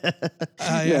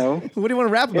know, What do you want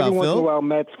to rap about, every once in a Phil? while,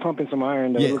 Matt's pumping some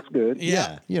iron that looks good.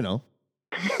 Yeah, you know.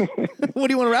 What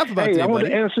do you want to rap about Hey, today, I want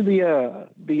buddy? to answer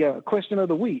the question of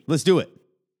the week. Let's do it.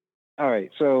 All right.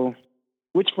 So,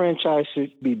 which franchise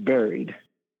should be buried?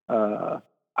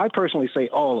 I personally say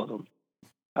all of them.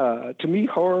 To me,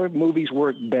 horror movies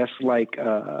work best like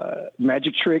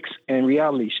magic tricks and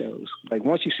reality shows. Like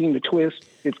once you've seen the twist,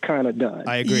 it's kind of done.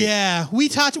 I agree. Yeah, we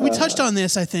touched on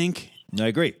this, I think, I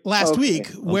agree. last Okay. week,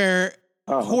 where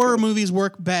horror movies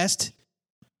work best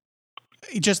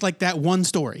just like that one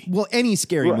story. Well, any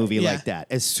scary Right. movie Yeah. like that,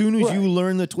 as soon as you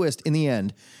learn the twist in the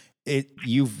end,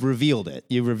 you've revealed it.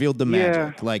 You've revealed the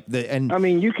magic. Yeah. Like I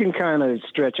mean, you can kind of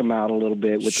stretch them out a little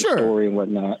bit with Sure. the story and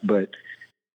whatnot, but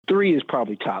 3 is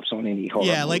probably tops on any horror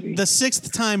Yeah, like movie. the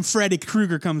 6th time Freddy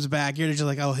Krueger comes back, you're just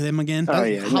like, oh, him again? Oh,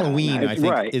 yeah. Halloween, No, I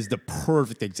think, right. is the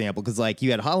perfect example because, like,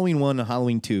 you had Halloween 1 and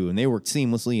Halloween 2, and they worked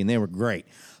seamlessly and they were great.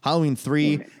 Halloween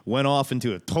 3 went off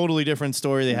into a totally different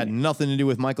story. They had nothing to do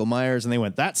with Michael Myers, and they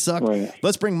went, that sucked. Right.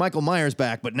 Let's bring Michael Myers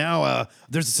back. But now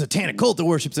there's a satanic cult that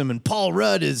worships him, and Paul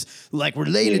Rudd is, like,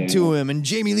 related to him, and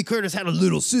Jamie Lee Curtis had a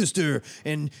little sister,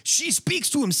 and she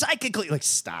speaks to him psychically. Like,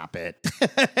 stop it.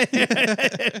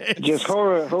 Just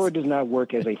horror does not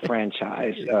work as a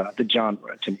franchise, the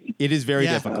genre to me. It is very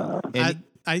Yeah. difficult. And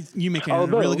You make a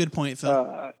Although, really good point,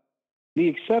 Phil. The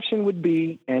exception would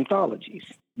be anthologies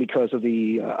because of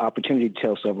the opportunity to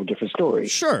tell several different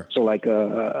stories. Sure. So like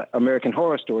American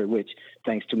Horror Story, which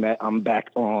thanks to Matt, I'm back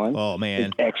on. Oh, man.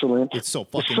 It's excellent. It's so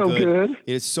fucking so good.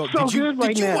 It is so, So good right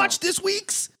Did you now. watch this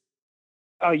week's?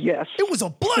 Yes. It was a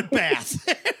bloodbath.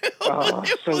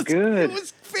 So good. It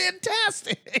was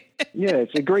fantastic. Yeah,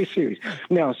 it's a great series.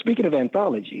 Now, speaking of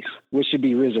anthologies, which should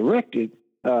be resurrected,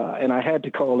 and I had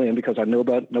to call in because I know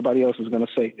nobody else is going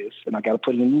to say this, and I got to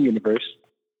put it in the universe.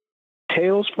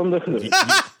 Tales from the Hood.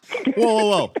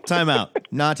 Whoa. Time out.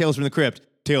 Not Tales from the Crypt.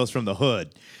 Tales from the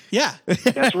Hood. Yeah.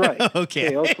 That's right. Okay.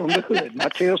 Tales from the Hood,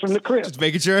 not Tales from the Crypt. Just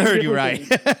making sure I heard you right.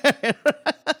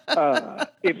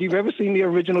 If you've ever seen the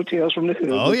original Tales from the Hood,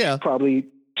 Oh, which yeah. probably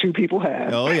 2 people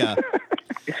have. Oh, yeah.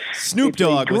 Snoop It's a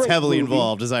Dogg was great heavily movie.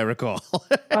 involved, as I recall.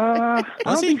 I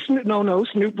don't think Snoop. No,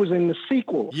 Snoop was in the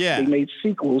sequel. Yeah. They made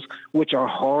sequels, which are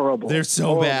horrible. They're so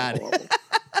Horrible, bad.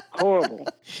 Horrible.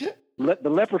 The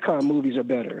Leprechaun movies are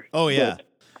better. Oh, yeah.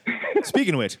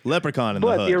 Speaking of which, Leprechaun in the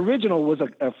But Hood. the original was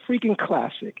a freaking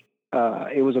classic.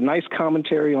 It was a nice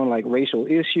commentary on like racial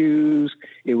issues.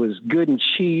 It was good and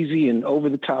cheesy and over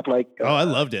the top, like I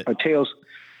loved it. A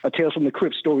Tales from the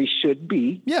Crypt story should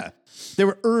be. Yeah. They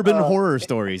were urban horror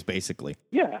stories, basically.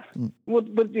 Yeah. Well,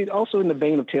 but also in the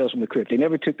vein of Tales from the Crypt, they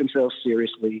never took themselves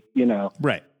seriously.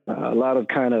 Right. A lot of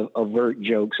kind of overt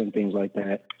jokes and things like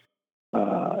that.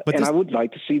 And I would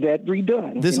like to see that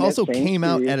redone. This in that also same came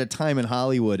out period. at a time in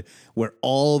Hollywood where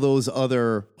all those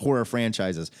other horror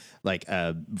franchises, like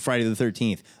Friday the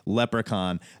 13th,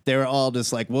 Leprechaun, they were all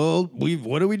just like, well,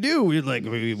 what do we do? We Right.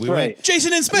 went,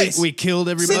 Jason in space. we killed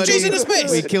everybody. Send Jason to space.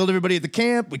 We killed everybody at the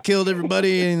camp. We killed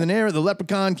everybody in the air. The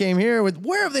Leprechaun came here.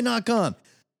 Where have they not gone?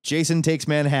 Jason Takes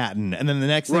Manhattan. And then the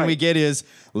next thing we get is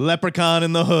Leprechaun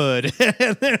in the Hood.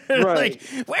 And they're Right.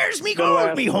 like, where's me The gold,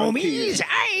 last me frontier. homies?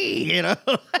 Hey,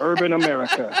 Urban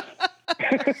America.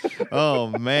 Oh,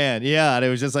 man. Yeah. And it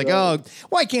was just like, oh,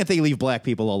 why can't they leave black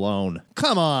people alone?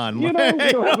 Come on. We don't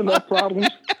have enough problems.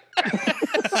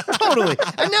 Totally.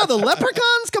 And now the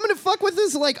Leprechaun's coming to fuck with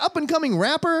this like up and coming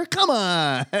rapper? Come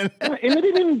on. And they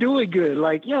didn't do it good.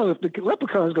 Like, if the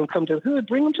Leprechaun's going to come to the hood,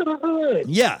 bring him to the hood.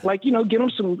 Yeah. Like, get him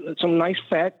some nice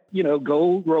fat,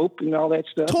 gold rope and all that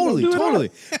stuff. Totally. Do it all. They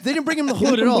didn't bring him the Give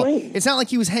hood at some all. blame. It's not like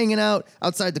he was hanging out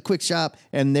outside the quick shop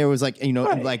and there was like,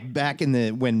 Right. like back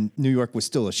in when New York was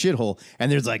still a shithole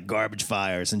and there's like garbage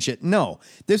fires and shit. No,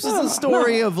 this is a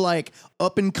story of like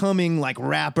up and coming like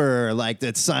rapper, like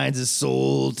that signs his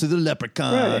soul to the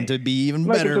Leprechaun Right. to be even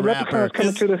Like better if the rapper. Leprechaun's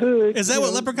coming to the hood. is that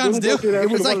what leprechauns do? It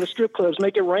was one like- of the strip clubs,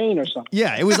 make it rain or something.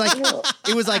 Yeah, it was like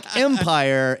it was like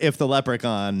Empire if the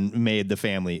Leprechaun made the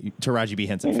family Taraji B.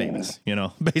 Henson famous,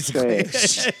 basically.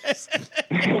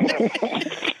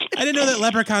 I didn't know that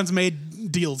leprechauns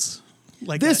made deals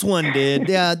like This that. one did.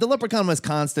 Yeah, the Leprechaun was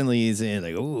constantly saying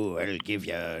like, "Oh, I'll give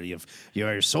you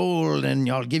your soul, and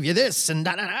I'll give you this, and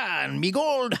da da da, and me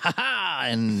gold, ha ha,"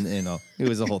 and it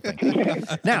was the whole thing. Now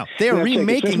they're Now, check it. Since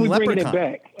remaking we're bringing it Leprechaun.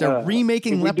 back, They're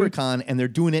remaking can we do- Leprechaun, and they're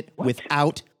doing it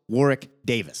without Warwick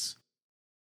Davis.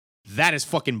 That is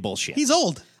fucking bullshit. He's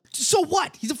old. So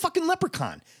what? He's a fucking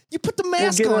leprechaun. You put the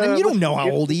mask Get, on him. You don't what's- know how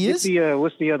get- old he get is.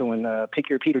 What's the other one?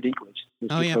 Peter Dinklage.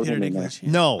 Let's Oh just yeah, throw Peter him in there. Dinklage.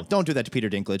 Yeah. No, don't do that to Peter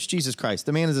Dinklage. Jesus Christ.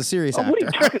 The man is a serious Oh, what are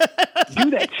actor. you talking? Do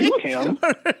that to him.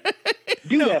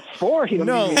 Do that for him.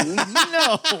 No, you mean.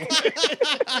 no.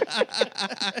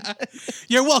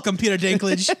 You're welcome, Peter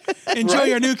Dinklage. Enjoy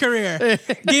your new career.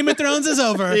 Game of Thrones is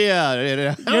over. Yeah. You're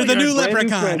the new brand new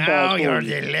leprechaun. franchise. Now you're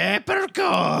the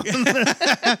leprechaun.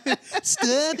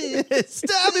 Stop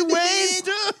Stop it,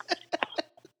 Wayne.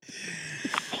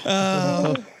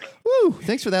 it. Woo,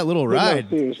 thanks for that little ride.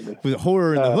 seriously. With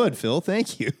horror in the hood, Phil.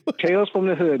 Thank you. Tales from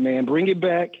the Hood, man. Bring it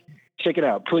back. Check it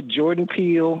out. Put Jordan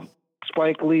Peele,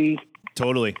 Spike Lee,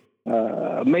 Totally.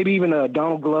 maybe even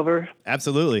Donald Glover.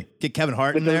 Absolutely. Get Kevin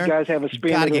Hart in Let there. those guys have a You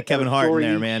spin gotta of get the- Kevin of the Hart in there,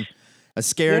 stories. man. A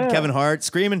scared Yeah. Kevin Hart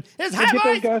screaming, "It's high Get those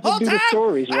boys, guys to whole do time!" the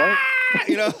stories, right?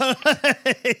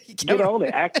 Get all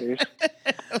the actors.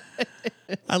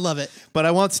 I love it. But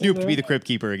I want Snoop to be the Crypt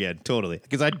Keeper again, totally.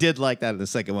 Because I did like that in the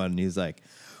second one. And he's like,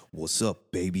 "What's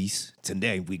up, babies?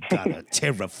 Today we got a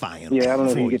terrifying Yeah, I don't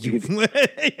know if for you get to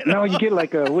you." No, you get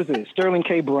like what's it, Sterling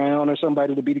K. Brown or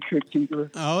somebody to be the Crypt Keeper.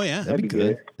 Oh yeah. That'd be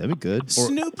good. That'd be good.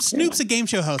 Snoop's a game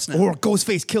show host now. Or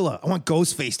Ghostface Killer. I want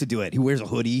Ghostface to do it. He wears a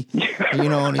hoodie,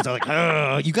 and he's like,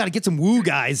 "Ugh." You got to get some woo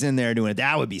guys in there doing it.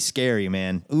 That would be scary,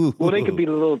 man. Ooh. Well, they could be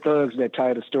the little thugs that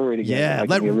tie the story together. Yeah, like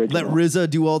let in the original. RZA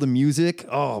do all the music.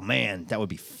 Oh man, that would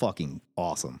be fucking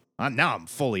awesome. Now I'm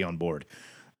fully on board.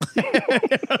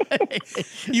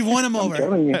 You've won him over.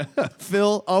 Telling you,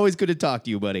 Phil, always good to talk to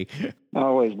you, buddy.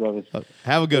 always, brothers.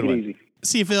 Have a good Take it one. easy.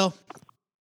 See you, Phil.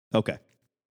 Okay.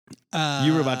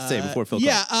 You were about to say before Phil.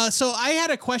 Yeah. So I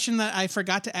had a question that I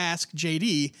forgot to ask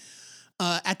JD.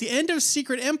 At the end of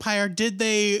Secret Empire, did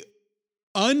they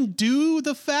undo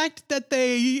the fact that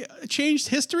they changed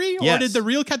history, or Yes. did the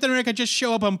real Captain America just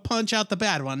show up and punch out the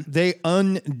bad one? They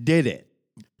undid it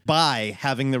by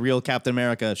having the real Captain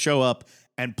America show up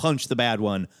and punch the bad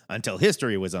one until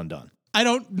history was undone. I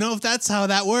don't know if that's how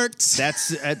that works.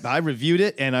 I reviewed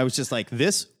it and I was just like,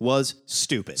 this was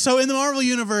stupid. So in the Marvel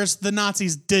Universe, the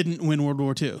Nazis didn't win World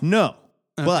War II. No,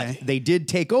 Okay. but they did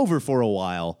take over for a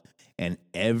while and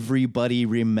everybody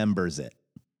remembers it.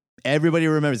 Everybody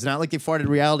remembers. It's not like they farted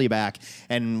reality back.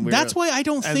 And That's why I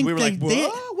don't think we were they like, did.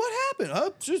 what happened?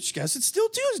 Oh, just guess it's still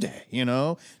Tuesday. You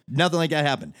know, nothing like that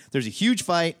happened. There's a huge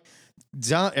fight.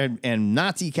 And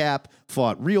Nazi Cap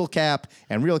fought Real Cap,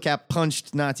 and Real Cap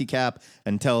punched Nazi Cap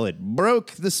until it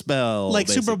broke the spell. Like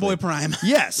basically. Superboy Prime.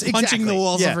 Yes, exactly. Punching the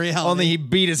walls of reality. Only he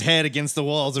beat his head against the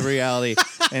walls of reality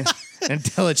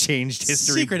until it changed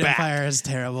history Secret back. Empire is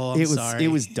terrible. I'm sorry. It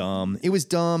was dumb. It was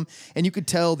dumb, and you could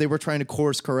tell they were trying to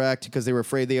course correct because they were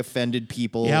afraid they offended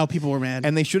people. Yeah, people were mad.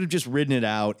 And they should have just ridden it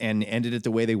out and ended it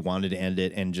the way they wanted to end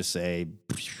it and just say,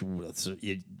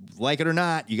 like it or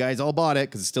not, you guys all bought it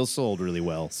because it still sold really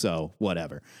well. So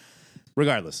whatever.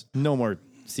 Regardless, no more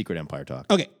Secret Empire talk.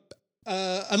 Okay.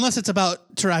 Unless it's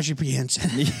about Taraji P.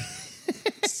 Henson.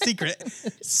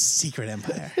 Secret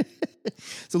Empire.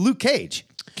 So Luke Cage,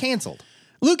 canceled.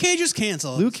 Luke Cage is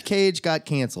canceled. Luke Cage got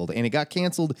canceled, and it got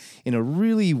canceled in a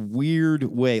really weird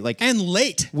way. And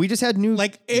late. We just had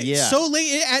so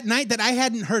late at night that I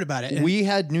hadn't heard about it. We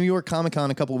had New York Comic Con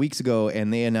a couple weeks ago,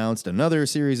 and they announced another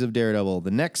series of Daredevil,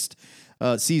 the next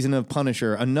season of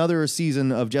Punisher, another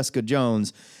season of Jessica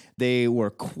Jones. They were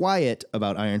quiet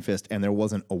about Iron Fist, and there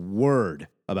wasn't a word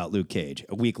about Luke Cage.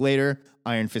 A week later,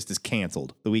 Iron Fist is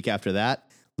canceled. The week after that,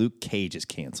 Luke Cage is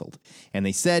canceled. And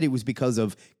they said it was because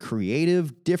of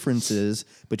creative differences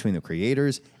between the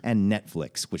creators and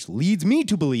Netflix, which leads me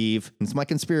to believe, and it's my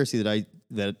conspiracy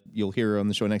that you'll hear on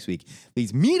the show next week,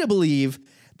 leads me to believe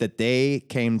that they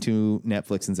came to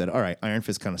Netflix and said, all right, Iron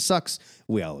Fist kind of sucks.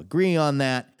 We all agree on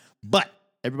that. But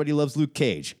everybody loves Luke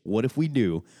Cage. What if we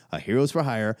do a Heroes for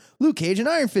Hire Luke Cage and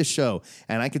Iron Fist show?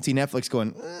 And I can see Netflix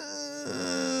going,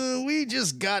 we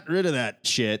just got rid of that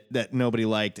shit that nobody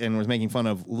liked and was making fun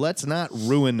of. Let's not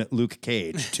ruin Luke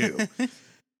Cage too.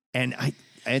 And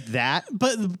that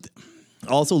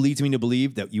also leads me to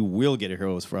believe that you will get a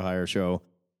Heroes for Hire show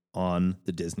on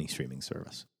the Disney streaming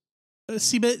service.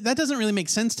 See, but that doesn't really make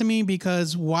sense to me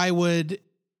because why would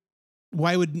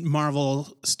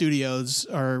Marvel Studios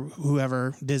or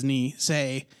whoever, Disney,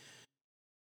 say,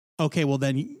 okay, well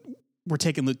then we're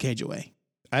taking Luke Cage away?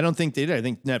 I don't think they did. I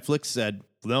think Netflix said,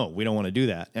 no, we don't want to do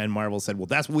that. And Marvel said, well,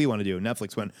 that's what we want to do. And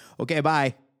Netflix went, okay,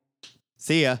 bye.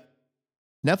 See ya.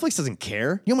 Netflix doesn't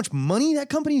care. You know how much money that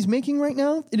company's making right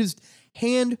now? It is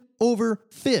hand over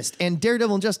fist. And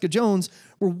Daredevil and Jessica Jones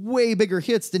were way bigger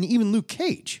hits than even Luke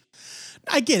Cage.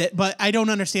 I get it, but I don't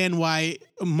understand why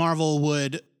Marvel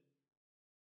would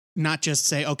not just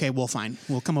say, okay, well, fine.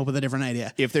 We'll come up with a different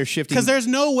idea. If they're shifting... Because there's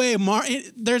no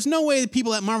way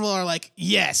people at Marvel are like,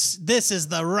 yes, this is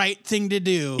the right thing to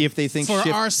do if they think for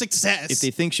our success. If they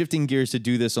think shifting gears to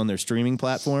do this on their streaming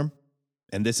platform,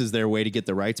 and this is their way to get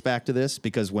the rights back to this,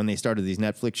 because when they started these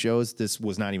Netflix shows, this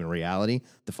was not even reality.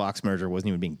 The Fox merger wasn't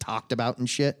even being talked about and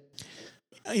shit.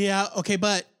 Yeah, okay,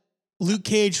 but Luke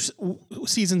Cage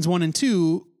seasons 1 and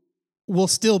 2 will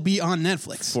still be on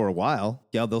Netflix. For a while.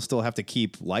 Yeah, they'll still have to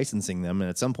keep licensing them, and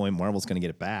at some point, Marvel's going to get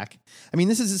it back. I mean,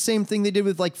 this is the same thing they did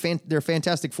with like their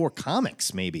Fantastic Four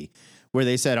comics, maybe, where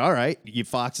they said, all right, you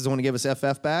Fox doesn't want to give us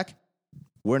FF back.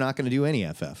 We're not going to do any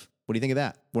FF. What do you think of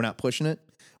that? We're not pushing it.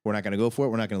 We're not going to go for it.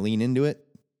 We're not going to lean into it.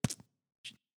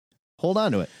 Hold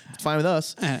on to it. It's fine with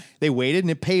us. They waited, and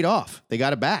it paid off. They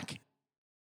got it back.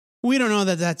 We don't know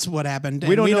that that's what happened.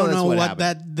 We don't know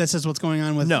this is what's going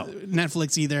on with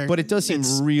Netflix either. But it does seem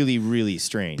really, really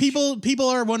strange. People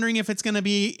are wondering if it's going to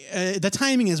be the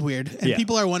timing is weird, and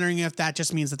people are wondering if that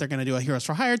just means that they're going to do a Heroes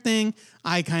for Hire thing.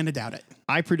 I kind of doubt it.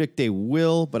 I predict they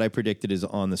will, but I predict it is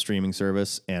on the streaming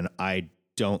service, and I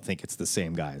don't think it's the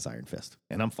same guy as Iron Fist,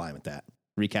 and I'm fine with that.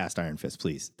 Recast Iron Fist,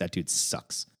 please. That dude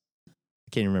sucks. I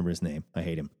can't even remember his name. I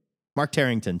hate him. Mark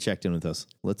Tarrington checked in with us.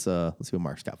 Let's see what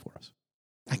Mark's got for us.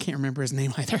 I can't remember his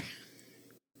name either.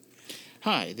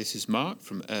 Hi, this is Mark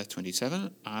from Earth 27,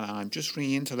 and I'm just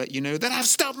ringing in to let you know that I've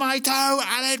stubbed my toe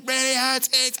and it really hurts.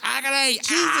 It's agony.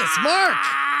 Jesus, Mark!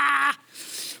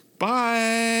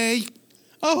 Bye.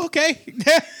 Oh, okay.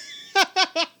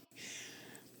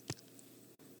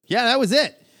 Yeah, that was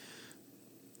it.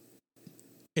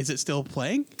 Is it still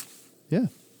playing? Yeah.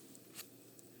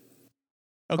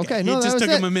 Okay, It no, that just was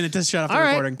took it. him a minute to shut off the All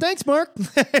right, recording. thanks, Mark.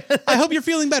 I hope you're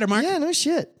feeling better, Mark. Yeah, no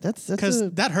shit. That's Because a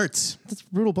that hurts. that's a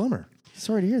brutal bummer.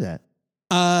 Sorry to hear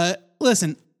that.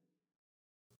 Listen,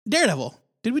 Daredevil.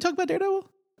 Did we talk about Daredevil?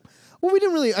 Well, we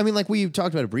didn't really. I mean, like we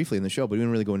talked about it briefly in the show, but we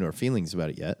didn't really go into our feelings about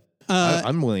it yet.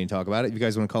 I'm willing to talk about it. If you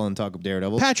guys want to call and talk of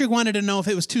Daredevil, Patrick wanted to know if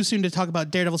it was too soon to talk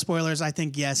about Daredevil spoilers. I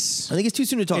think yes. I think it's too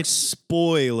soon to talk It's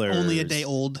spoilers. Only a day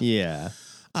old. Yeah.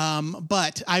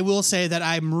 But I will say that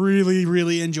I'm really,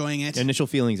 really enjoying it. Initial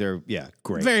feelings are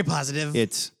great. Very positive.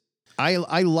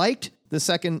 I liked the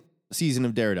second season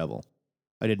of Daredevil.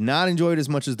 I did not enjoy it as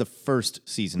much as the first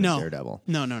season of Daredevil.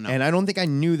 No. And I don't think I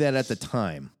knew that at the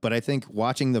time. But I think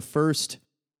watching the first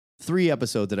 3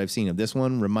 episodes that I've seen of this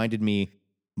one reminded me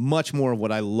much more of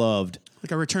what I loved.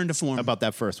 Like a return to form. About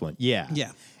that first one. Yeah.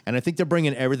 Yeah. And I think they're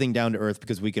bringing everything down to earth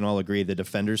because we can all agree the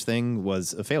Defenders thing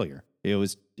was a failure.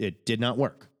 It did not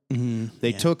work. Mm-hmm.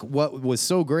 They took what was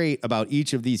so great about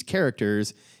each of these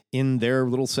characters in their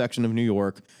little section of New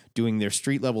York doing their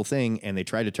street level thing, and they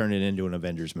tried to turn it into an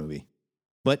Avengers movie.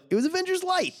 But it was Avengers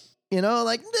Light. You know,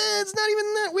 like, it's not even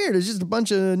that weird. It's just a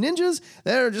bunch of ninjas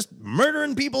that are just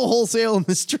murdering people wholesale in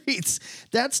the streets.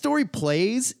 That story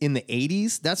plays in the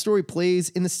 80s. That story plays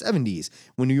in the 70s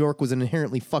when New York was an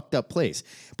inherently fucked up place.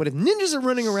 But if ninjas are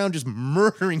running around just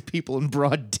murdering people in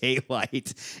broad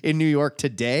daylight in New York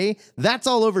today, that's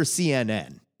all over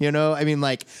CNN. You know, I mean,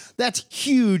 like, that's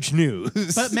huge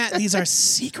news. But Matt, these are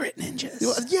secret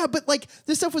ninjas. Yeah, but like,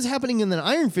 this stuff was happening in the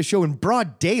Iron Fist show in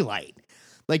broad daylight.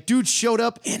 Like, dudes showed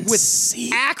up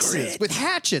with axes, with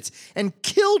hatchets, and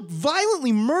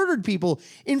violently murdered people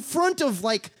in front of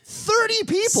like 30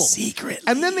 people. Secretly.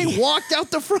 And then they walked out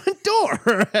the front door.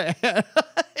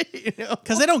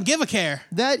 Because they don't give a care.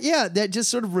 That just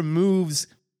sort of removes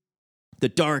the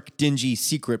dark, dingy,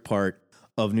 secret part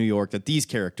of New York that these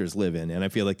characters live in. And I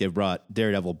feel like they've brought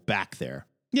Daredevil back there.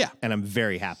 Yeah. And I'm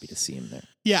very happy to see him there.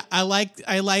 Yeah, I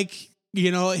like,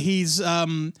 you know, he's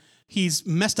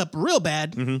messed up real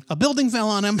bad. Mm-hmm. A building fell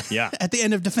on him at the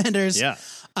end of Defenders. Yeah.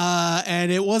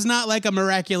 And it was not like a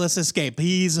miraculous escape.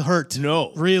 He's hurt.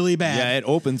 No. Really bad. Yeah, it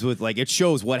opens with like, it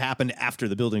shows what happened after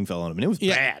the building fell on him. And it was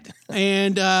bad.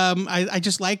 And I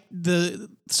just like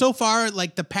so far,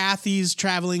 like the path he's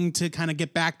traveling to kind of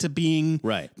get back to being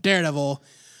Daredevil.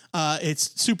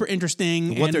 It's super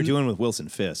interesting. What they're doing with Wilson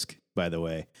Fisk, by the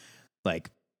way,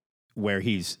 like where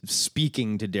he's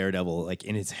speaking to Daredevil like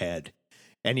in his head.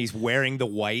 And he's wearing the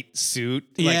white suit,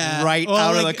 like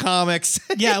out of the comics.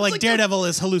 Yeah, like Daredevil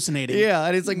is hallucinating. Yeah,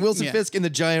 and it's like Wilson Fisk in the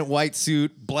giant white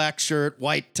suit, black shirt,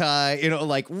 white tie, you know,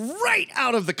 like right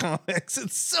out of the comics.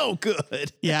 It's so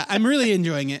good. Yeah, I'm really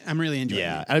enjoying it.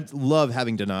 Yeah, I love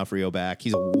having D'Onofrio back.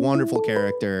 He's a wonderful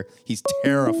character. He's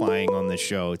terrifying on this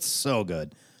show. It's so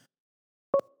good.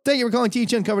 Thank you for calling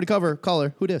THN Cover to Cover.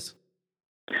 Caller, who dis?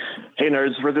 Hey,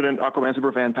 nerds, resident Aquaman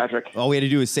superfan, Patrick. All we had to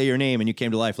do is say your name and you came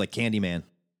to life like Candyman.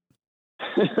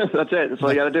 That's it. That's all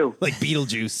you got to do. Like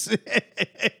Beetlejuice.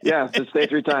 Yeah, just say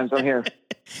 3 times. I'm here.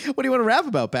 What do you want to rap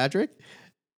about, Patrick?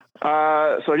 So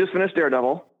I just finished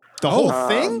Daredevil. The whole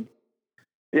thing?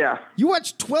 Yeah. You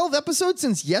watched 12 episodes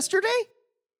since yesterday?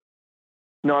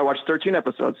 No, I watched 13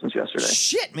 episodes since yesterday.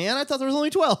 Shit, man. I thought there was only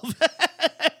 12.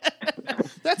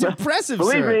 That's impressive,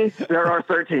 Believe sir. me, there are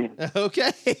 13.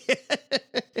 Okay.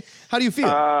 How do you feel?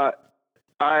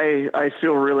 I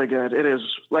feel really good. It is,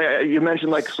 like you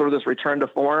mentioned, like sort of this return to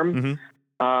form.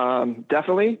 Mm-hmm.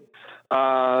 Definitely.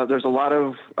 There's a lot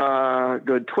of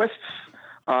good twists,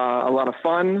 a lot of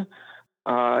fun.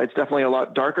 It's definitely a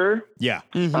lot darker. Yeah.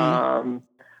 Mm-hmm.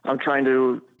 I'm trying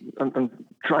to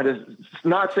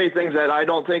not say things that I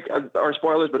don't think are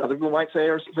spoilers, but other people might say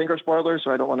or think are spoilers.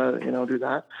 So I don't want to, do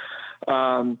that.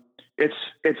 It's,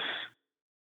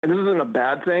 and this isn't a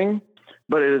bad thing,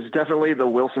 but it is definitely the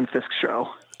Wilson Fisk show.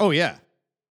 Oh yeah.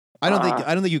 I don't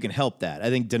think you can help that. I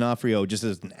think D'Onofrio, just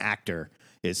as an actor,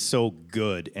 is so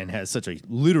good and has such a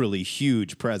literally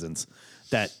huge presence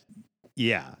that,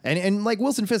 yeah. And like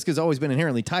Wilson Fisk has always been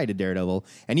inherently tied to Daredevil,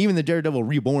 and even the Daredevil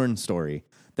Reborn story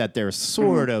that they're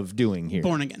sort of doing here.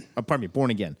 Born Again.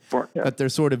 Born Again. That they're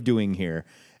sort of doing here.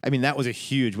 I mean, that was a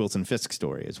huge Wilson Fisk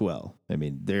story as well. I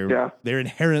mean, they're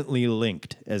inherently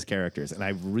linked as characters, and I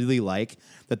really like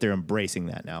that they're embracing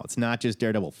that now. It's not just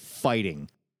Daredevil fighting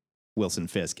Wilson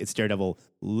Fisk. It's Daredevil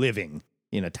living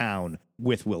in a town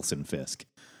with Wilson Fisk.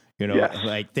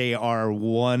 Like they are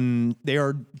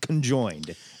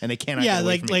conjoined, and they cannot get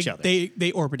away from each other.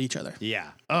 They orbit each other. Yeah.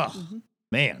 Oh,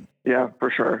 man. Yeah, for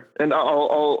sure. And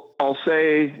I'll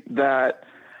say that.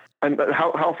 And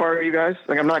how far are you guys?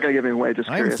 Like, I'm not going to give any away. Just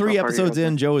curious. I'm 3 episodes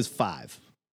in. Joe is 5.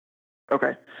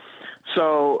 Okay.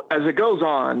 So as it goes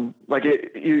on, like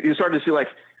you start to see like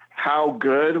how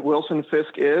good Wilson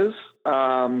Fisk is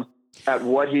at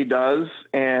what he does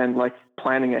and like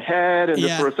planning ahead and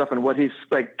this sort of stuff and what he's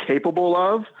like capable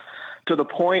of, to the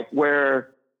point where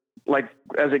like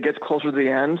as it gets closer to the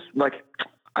end, like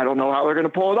I don't know how they're going to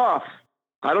pull it off.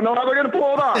 I don't know how they're going to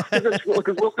pull it off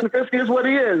because Wilson Fisk is what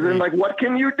he is, and like what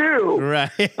can you do? Right.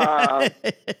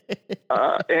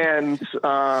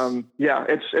 Yeah,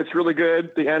 it's really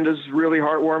good. The end is really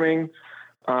heartwarming.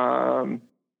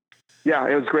 Yeah,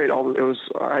 it was great.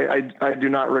 I do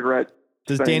not regret.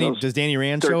 Does Danny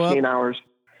Rand show up? 13 hours.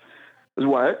 Is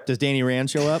what? Does Danny Rand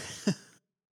show up?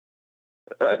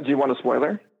 Do you want a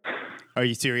spoiler? Are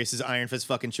you serious? Does Iron Fist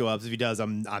fucking show up? If he does,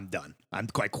 I'm done. I'm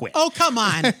quite quick. Oh, come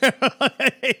on.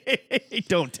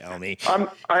 Don't tell me.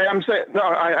 I'm saying no.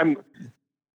 I'm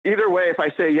either way. If I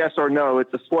say yes or no,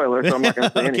 it's a spoiler. So I'm not going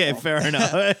to say anything. Okay, fair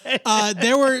enough.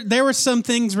 There were some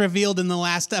things revealed in the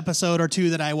last episode or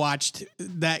two that I watched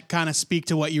that kind of speak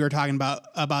to what you were talking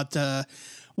about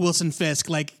Wilson Fisk.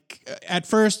 Like at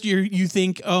first you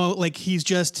think, oh, like he's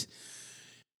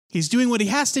doing what he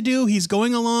has to do. He's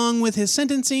going along with his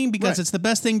sentencing because it's the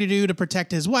best thing to do to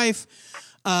protect his wife.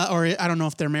 Or I don't know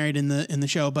if they're married in the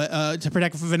show, but to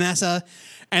protect Vanessa.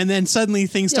 And then suddenly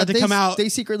things start to come out. They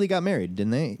secretly got married,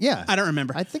 didn't they? Yeah. I don't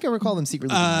remember. I think I recall them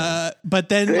secretly getting married. But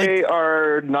then they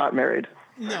are not married.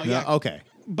 No, yeah. Okay.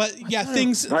 But yeah,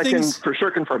 things can for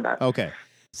sure confirm that. Okay.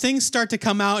 Things start to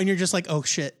come out and you're just like, oh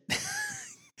shit.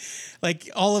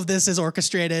 Like all of this is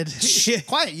orchestrated. Shh,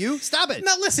 quiet, you. Stop it.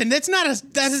 No, listen, that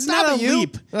is not a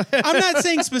leap. I'm not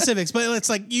saying specifics, but it's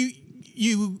like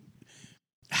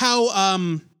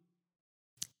how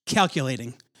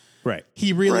calculating. Right.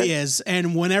 He really is.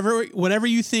 And whenever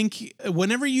you think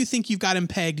you've got him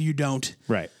pegged, you don't.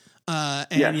 Right.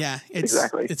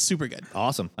 It's super good.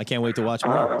 Awesome. I can't wait to watch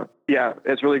more. Yeah,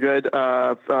 it's really good.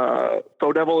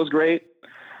 Faux Devil is great.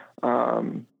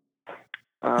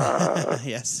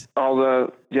 Yes.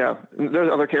 There's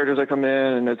other characters that come in,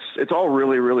 and it's all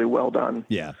really, really well done.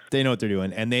 Yeah, they know what they're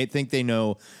doing, and they think they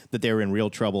know that they were in real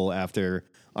trouble after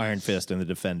Iron Fist and the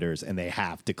Defenders, and they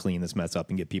have to clean this mess up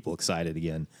and get people excited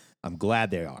again. I'm glad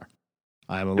they are.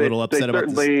 I'm a little upset about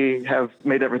this. They certainly have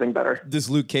made everything better. This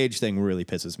Luke Cage thing really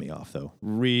pisses me off, though.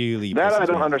 Really, that pisses I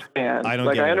don't me understand. I don't.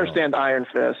 Like get I it understand Iron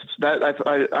Fist. That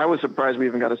I was surprised we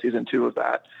even got a season 2 of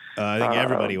that. I think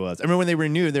everybody was. I remember when they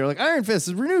renewed, they were like, Iron Fist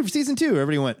is renewed for season 2.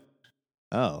 Everybody went,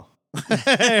 oh.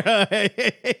 Yeah.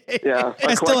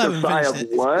 I still haven't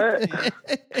finished it. What?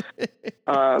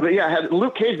 But yeah, had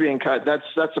Luke Cage being cut, that's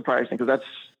surprising because that's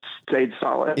stayed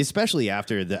solid. Especially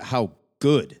after how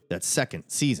good that second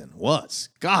season was.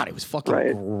 God, it was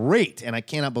fucking great. And I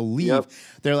cannot believe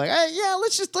they're like, hey, yeah,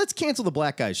 let's cancel the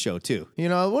black guys show too. You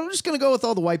know, we're just going to go with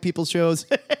all the white people shows.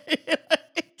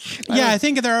 I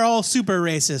think they're all super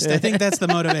racist. I think that's the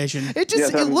motivation. It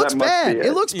looks bad.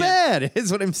 It looks bad,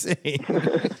 is what I'm saying.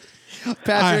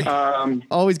 Patrick,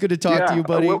 always good to talk to you,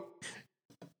 buddy.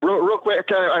 Real quick,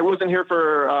 I wasn't here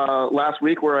for last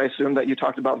week where I assumed that you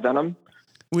talked about Venom.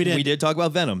 We did talk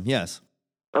about Venom, yes.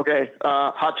 Okay,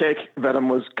 hot take, Venom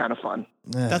was kind of fun.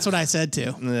 That's what I said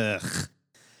too. Ugh.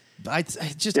 I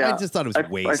just thought it was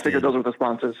wasted. I figured those were the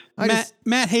responses.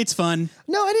 Matt hates fun.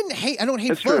 No, I didn't hate. I don't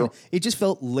hate it's fun. True. It just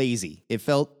felt lazy. It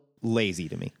felt lazy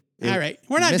to me. All right,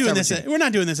 we're not doing this. We're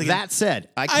not doing this again. That said,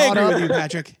 I agree with you,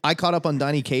 Patrick. I caught up on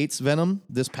Donny Cates' Venom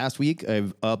this past week.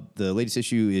 The latest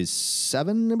issue is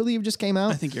 7, I believe, just came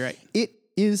out. I think you're right. It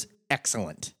is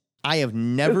excellent. I have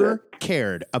never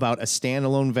cared about a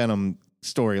standalone Venom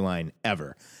storyline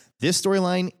ever. This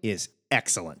storyline is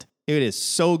excellent. It is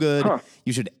so good. Huh.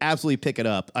 You should absolutely pick it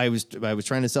up. I was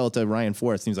trying to sell it to Ryan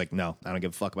Forrest, and he's like, no, I don't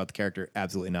give a fuck about the character.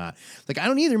 Absolutely not. Like, I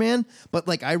don't either, man. But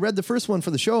like, I read the first one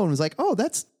for the show and was like, oh,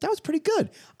 that was pretty good.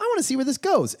 I want to see where this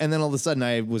goes. And then all of a sudden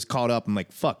I was caught up. I'm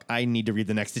like, fuck, I need to read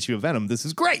the next issue of Venom. This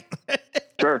is great.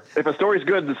 Sure. If a story's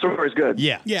good, the story's good.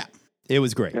 Yeah. Yeah. It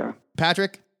was great. Yeah.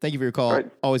 Patrick, thank you for your call. Right.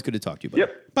 Always good to talk to you, buddy.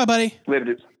 Yep. Bye, buddy. Later,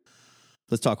 dudes.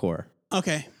 Let's talk horror.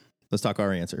 Okay. Let's talk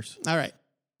our answers. All right.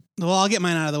 Well, I'll get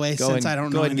mine out of the way since I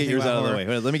don't know. Go ahead and get yours out of the horror.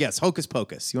 way. Let me guess. Hocus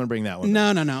Pocus. You want to bring that one?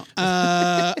 No.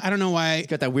 I don't know why. He's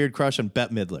got that weird crush on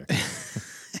Bette Midler.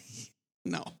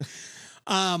 No.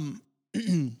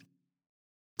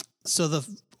 So the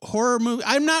horror movie.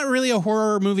 I'm not really a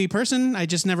horror movie person. I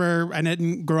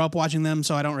didn't grow up watching them,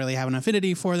 so I don't really have an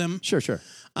affinity for them. Sure.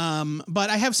 But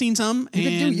I have seen some.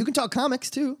 You can talk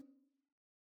comics too.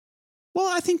 Well,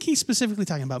 I think he's specifically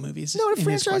talking about movies. No, a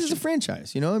franchise is a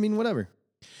franchise. You know, I mean, whatever.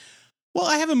 Well,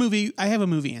 I have a movie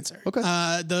answer. Okay.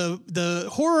 The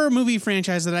horror movie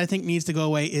franchise that I think needs to go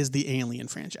away is the Alien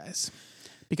franchise.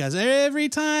 Because every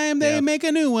time they make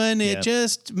a new one, it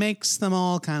just makes them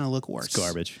all kind of look worse. It's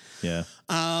garbage. Yeah.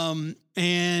 And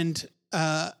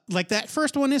like that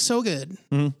first one is so good.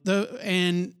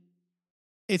 And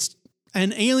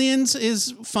Aliens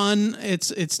is fun.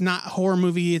 It's not a horror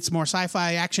movie. It's more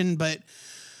sci-fi action, but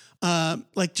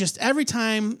like just every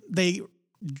time they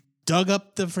dug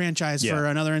up the franchise for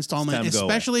another installment,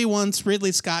 especially once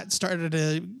Ridley Scott started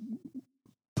to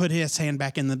put his hand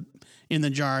back in the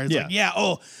jar. It's like,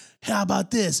 how about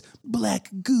this black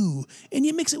goo, and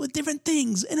you mix it with different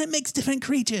things, and it makes different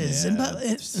creatures. And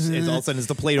it's all of a sudden it's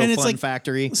the Play-Doh Fun like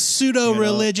Factory,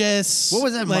 pseudo-religious. What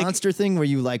was that monster thing where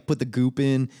you like put the goop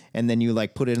in and then you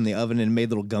like put it in the oven and made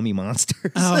little gummy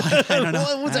monsters? Oh, I don't know.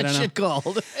 What was that shit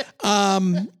called?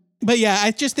 But yeah, I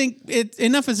just think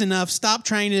enough is enough. Stop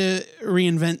trying to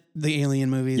reinvent the Alien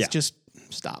movies. Yeah. Just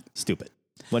stop. Stupid.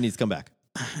 What needs to come back?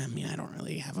 I mean, I don't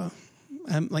really have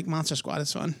like Monster Squad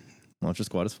is fun. Monster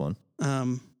Squad is fun.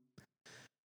 I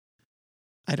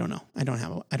don't know. I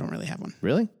don't really have one.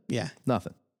 Really? Yeah.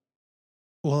 Nothing.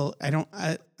 Well,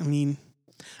 I mean,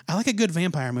 I like a good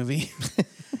vampire movie.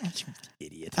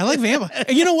 Idiot. I like vampire.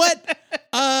 You know what?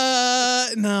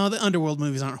 No, the Underworld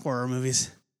movies aren't horror movies.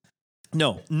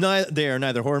 No, they are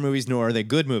neither horror movies nor are they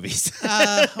good movies.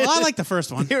 Well, I like the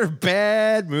first one. They're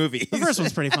bad movies. The first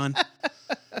one's pretty fun.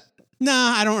 No,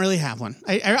 I don't really have one.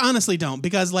 I honestly don't,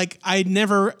 because like I've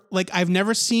never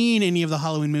seen any of the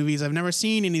Halloween movies. I've never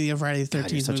seen any of the Friday the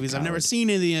 13th movies. I've never seen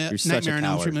any of the Nightmare on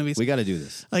Elm Street movies. We got to do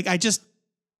this. Like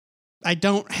I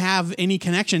don't have any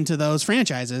connection to those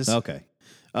franchises. Okay.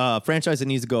 Franchise that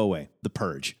needs to go away. The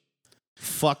Purge.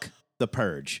 Fuck The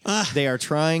Purge. They are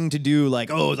trying to do like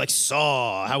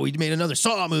Saw, how we made another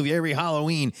Saw movie every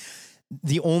Halloween.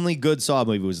 The only good Saw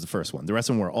movie was the first one. The rest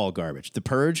of them were all garbage. The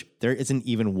Purge, there isn't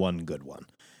even one good one.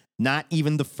 Not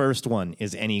even the first one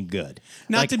is any good.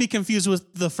 Not to be confused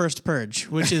with the first Purge,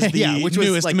 which is the which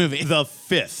newest was like movie. The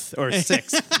fifth or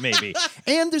sixth, maybe.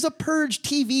 And there's a Purge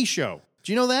TV show.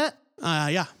 Do you know that?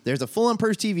 Yeah. There's a full-on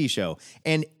Purge TV show.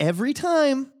 And every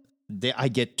time I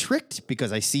get tricked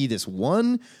because I see this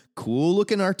one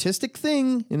cool-looking artistic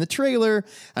thing in the trailer,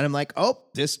 and I'm like, oh,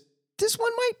 this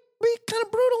one might be kind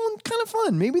of brutal and kind of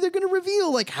fun. Maybe they're going to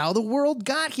reveal like how the world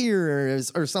got here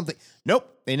or something. Nope,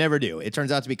 they never do. It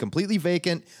turns out to be completely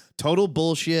vacant, total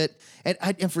bullshit.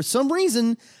 And for some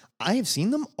reason, I have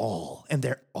seen them all, and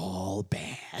they're all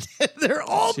bad. They're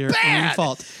all It's bad. your own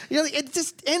fault. You know,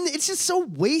 it's just so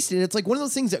wasted. It's like one of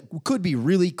those things that could be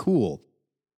really cool,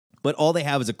 but all they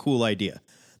have is a cool idea.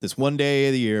 This one day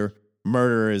of the year,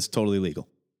 murder is totally legal.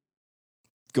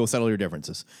 Go settle your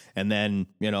differences. And then,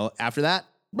 after that,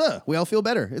 we all feel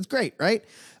better. It's great, right?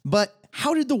 But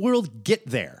how did the world get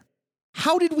there?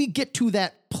 How did we get to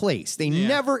that place? They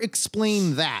never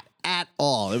explained that at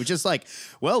all. It was just like,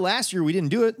 well, last year we didn't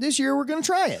do it. This year we're going to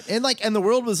try it. And the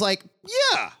world was like,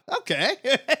 yeah, okay.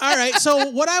 All right.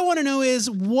 So what I want to know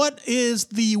is, what is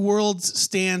the world's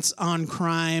stance on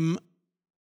crime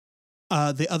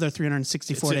the other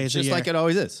 364 days a year? Just like it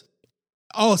always is.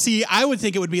 Oh, see, I would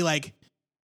think it would be like,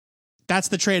 that's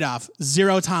the trade-off.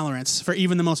 Zero tolerance for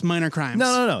even the most minor crimes.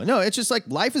 No. It's just like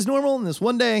life is normal, and this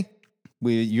one day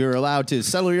you're allowed to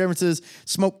settle your differences,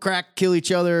 smoke crack, kill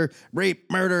each other, rape,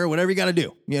 murder, whatever you got to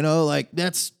do.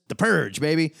 That's the Purge,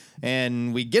 baby.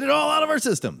 And we get it all out of our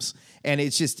systems. And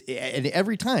it's just, and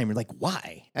every time you're like,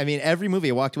 why? I mean, every movie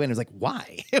I walked away and I was like,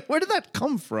 why? Where did that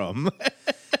come from?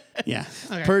 Yeah.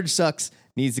 Okay. Purge sucks,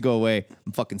 needs to go away.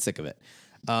 I'm fucking sick of it.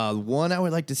 One I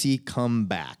would like to see come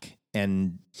back,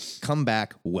 and come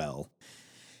back well,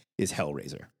 is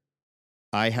Hellraiser.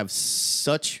 I have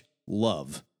such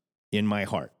love in my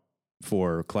heart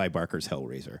for Clive Barker's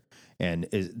Hellraiser and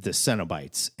the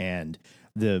Cenobites and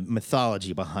the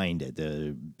mythology behind it.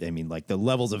 The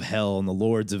levels of hell and the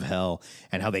lords of hell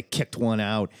and how they kicked one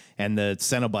out, and the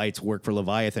Cenobites work for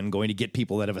Leviathan, going to get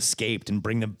people that have escaped and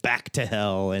bring them back to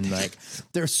hell. And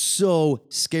they're so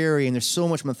scary, and there's so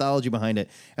much mythology behind it.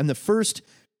 And the first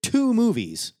two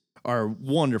movies are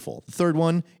wonderful. The third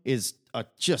one is a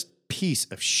just piece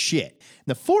of shit. And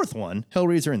the fourth one,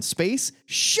 Hellraiser in Space,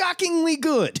 shockingly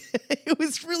good. It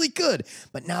was really good.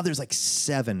 But now there's like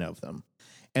 7 of them,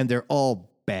 and they're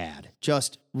all bad.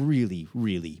 Just really,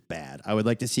 really bad. I would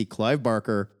like to see Clive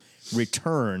Barker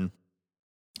return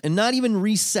and not even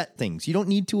reset things. You don't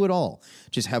need to at all.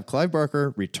 Just have Clive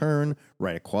Barker return,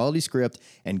 write a quality script,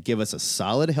 and give us a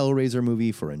solid Hellraiser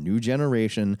movie for a new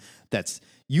generation that's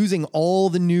using all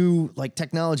the new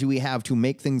technology we have to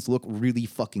make things look really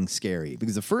fucking scary.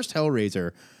 Because the first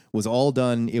Hellraiser was all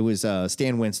done, it was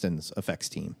Stan Winston's effects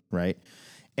team, right?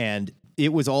 And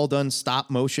it was all done stop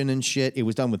motion and shit. It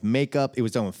was done with makeup. It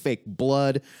was done with fake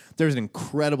blood. There's an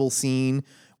incredible scene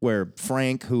where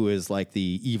Frank, who is like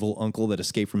the evil uncle that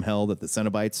escaped from hell that the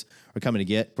Cenobites are coming to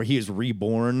get, where he is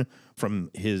reborn from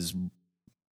his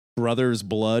brother's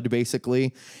blood,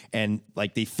 basically. And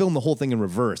like they filmed the whole thing in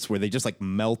reverse, where they just like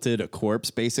melted a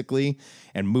corpse basically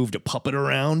and moved a puppet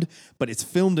around. But it's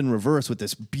filmed in reverse with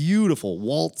this beautiful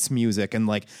waltz music and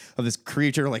like of this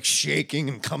creature like shaking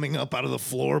and coming up out of the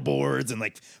floorboards and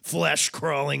like flesh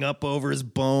crawling up over his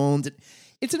bones.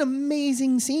 It's an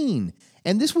amazing scene.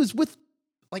 And this was with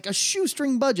like a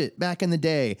shoestring budget back in the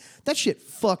day. That shit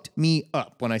fucked me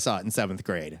up when I saw it in 7th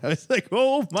grade. I was like,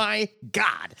 oh my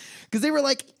God. Because they were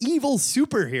like evil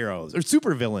superheroes or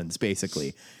supervillains,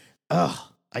 basically. Ugh.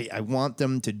 I want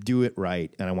them to do it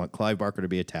right. And I want Clive Barker to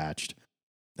be attached.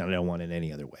 And I don't want it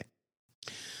any other way.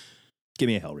 Give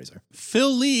me a Hellraiser.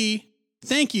 Phil Lee,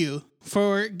 thank you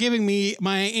for giving me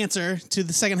my answer to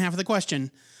the second half of the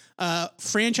question.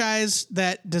 Franchise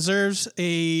that deserves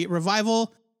a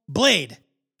revival, Blade,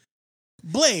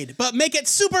 but make it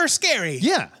super scary.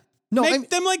 Yeah. No, make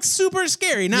them like super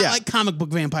scary, not like comic book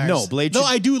vampires. No, Blade. Though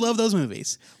I do love those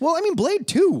movies. Well, I mean, Blade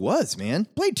 2 was, man.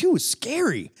 Blade 2 was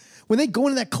scary. When they go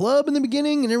into that club in the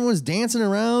beginning and everyone's dancing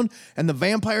around and the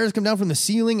vampires come down from the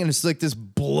ceiling and it's like this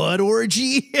blood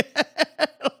orgy.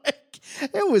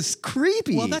 It was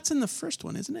creepy. Well, that's in the first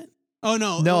one, isn't it? Oh,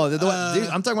 no. No,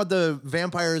 I'm talking about the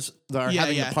vampires that are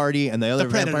having a party and the other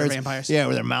vampires. Yeah,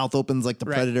 where their mouth opens like the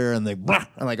predator and they and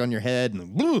like on your head.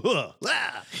 And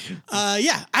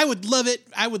yeah, I would love it.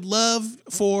 I would love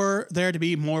for there to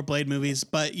be more Blade movies.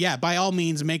 But yeah, by all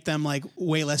means, make them like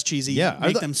way less cheesy. Yeah,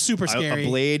 make them super scary. A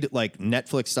Blade like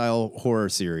Netflix style horror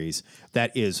series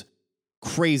that is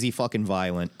crazy fucking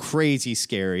violent, crazy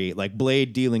scary, like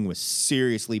Blade dealing with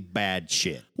seriously bad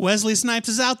shit. Wesley Snipes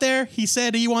is out there. He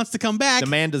said he wants to come back. The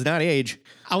man does not age.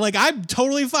 I'm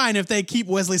totally fine if they keep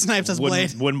Wesley Snipes as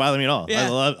Blade. Wouldn't bother me at all.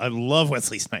 Yeah. I love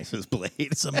Wesley Snipes as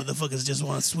Blade. Some motherfuckers just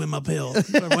want to swim uphill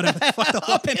or whatever the fuck the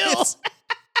whole is.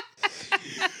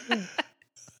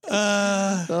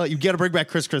 You got to bring back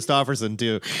Chris Christopherson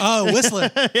too. Oh,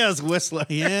 Whistler. Yes, Whistler.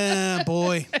 Yeah,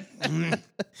 boy.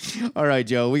 All right,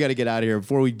 Joe, we got to get out of here.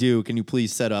 Before we do, can you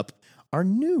please set up our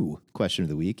new question of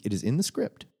the week? It is in the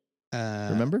script.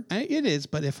 Remember? It is,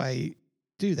 but if I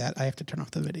do that, I have to turn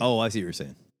off the video. Oh, I see what you're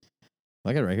saying.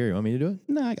 I got it right here. You want me to do it?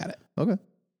 No, I got it. Okay.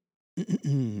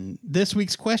 This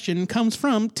week's question comes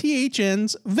from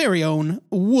THN's very own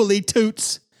Woolly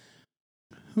Toots,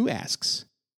 who asks,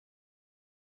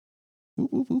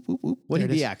 what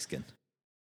did he asking?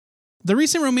 The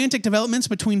recent romantic developments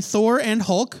between Thor and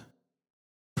Hulk,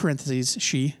 parentheses,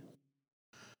 she,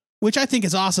 which I think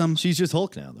is awesome. She's just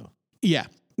Hulk now, though. Yeah.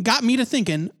 Got me to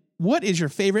thinking, what is your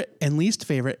favorite and least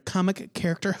favorite comic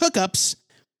character hookups?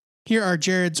 Here are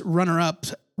Jared's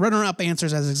runner-up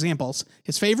answers as examples.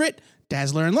 His favorite,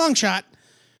 Dazzler and Longshot.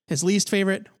 His least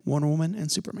favorite, Wonder Woman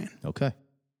and Superman. Okay.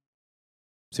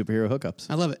 Superhero hookups.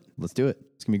 I love it. Let's do it.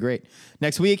 It's going to be great.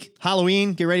 Next week,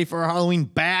 Halloween. Get ready for our Halloween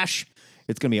bash.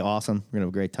 It's going to be awesome. We're going to have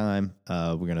a great time.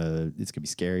 It's going to be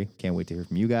scary. Can't wait to hear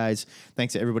from you guys.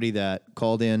 Thanks to everybody that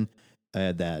called in,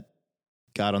 that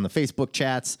got on the Facebook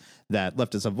chats, that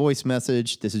left us a voice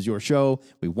message. This is your show.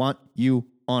 We want you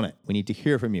on it. We need to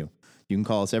hear from you. You can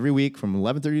call us every week from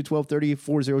 11:30 to 12:30,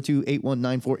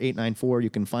 402-819-4894. You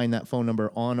can find that phone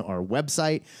number on our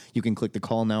website. You can click the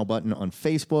Call Now button on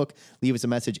Facebook. Leave us a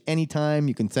message anytime.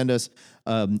 You can send us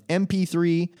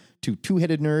MP3 to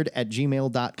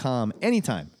twoheadednerd@gmail.com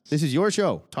anytime. This is your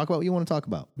show. Talk about what you want to talk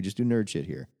about. We just do nerd shit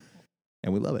here.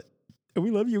 And we love it. And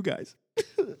we love you guys.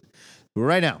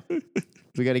 Right now,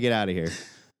 we got to get out of here.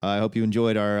 I hope you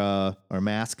enjoyed our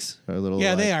masks. Our little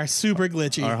they are super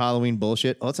glitchy. Our Halloween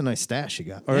bullshit. Oh, that's a nice stash you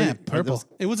got. Purple.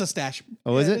 It was a stash.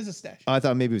 Oh, is it? It is a stash. Oh, I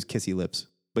thought maybe it was kissy lips.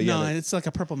 But no, it's like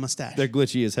a purple mustache. They're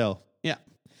glitchy as hell. Yeah.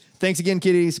 Thanks again,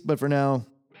 kiddies. But for now,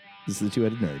 this is the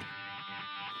Two-Headed Nerd.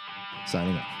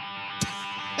 Signing off.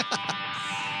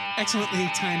 Excellently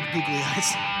timed googly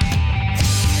eyes.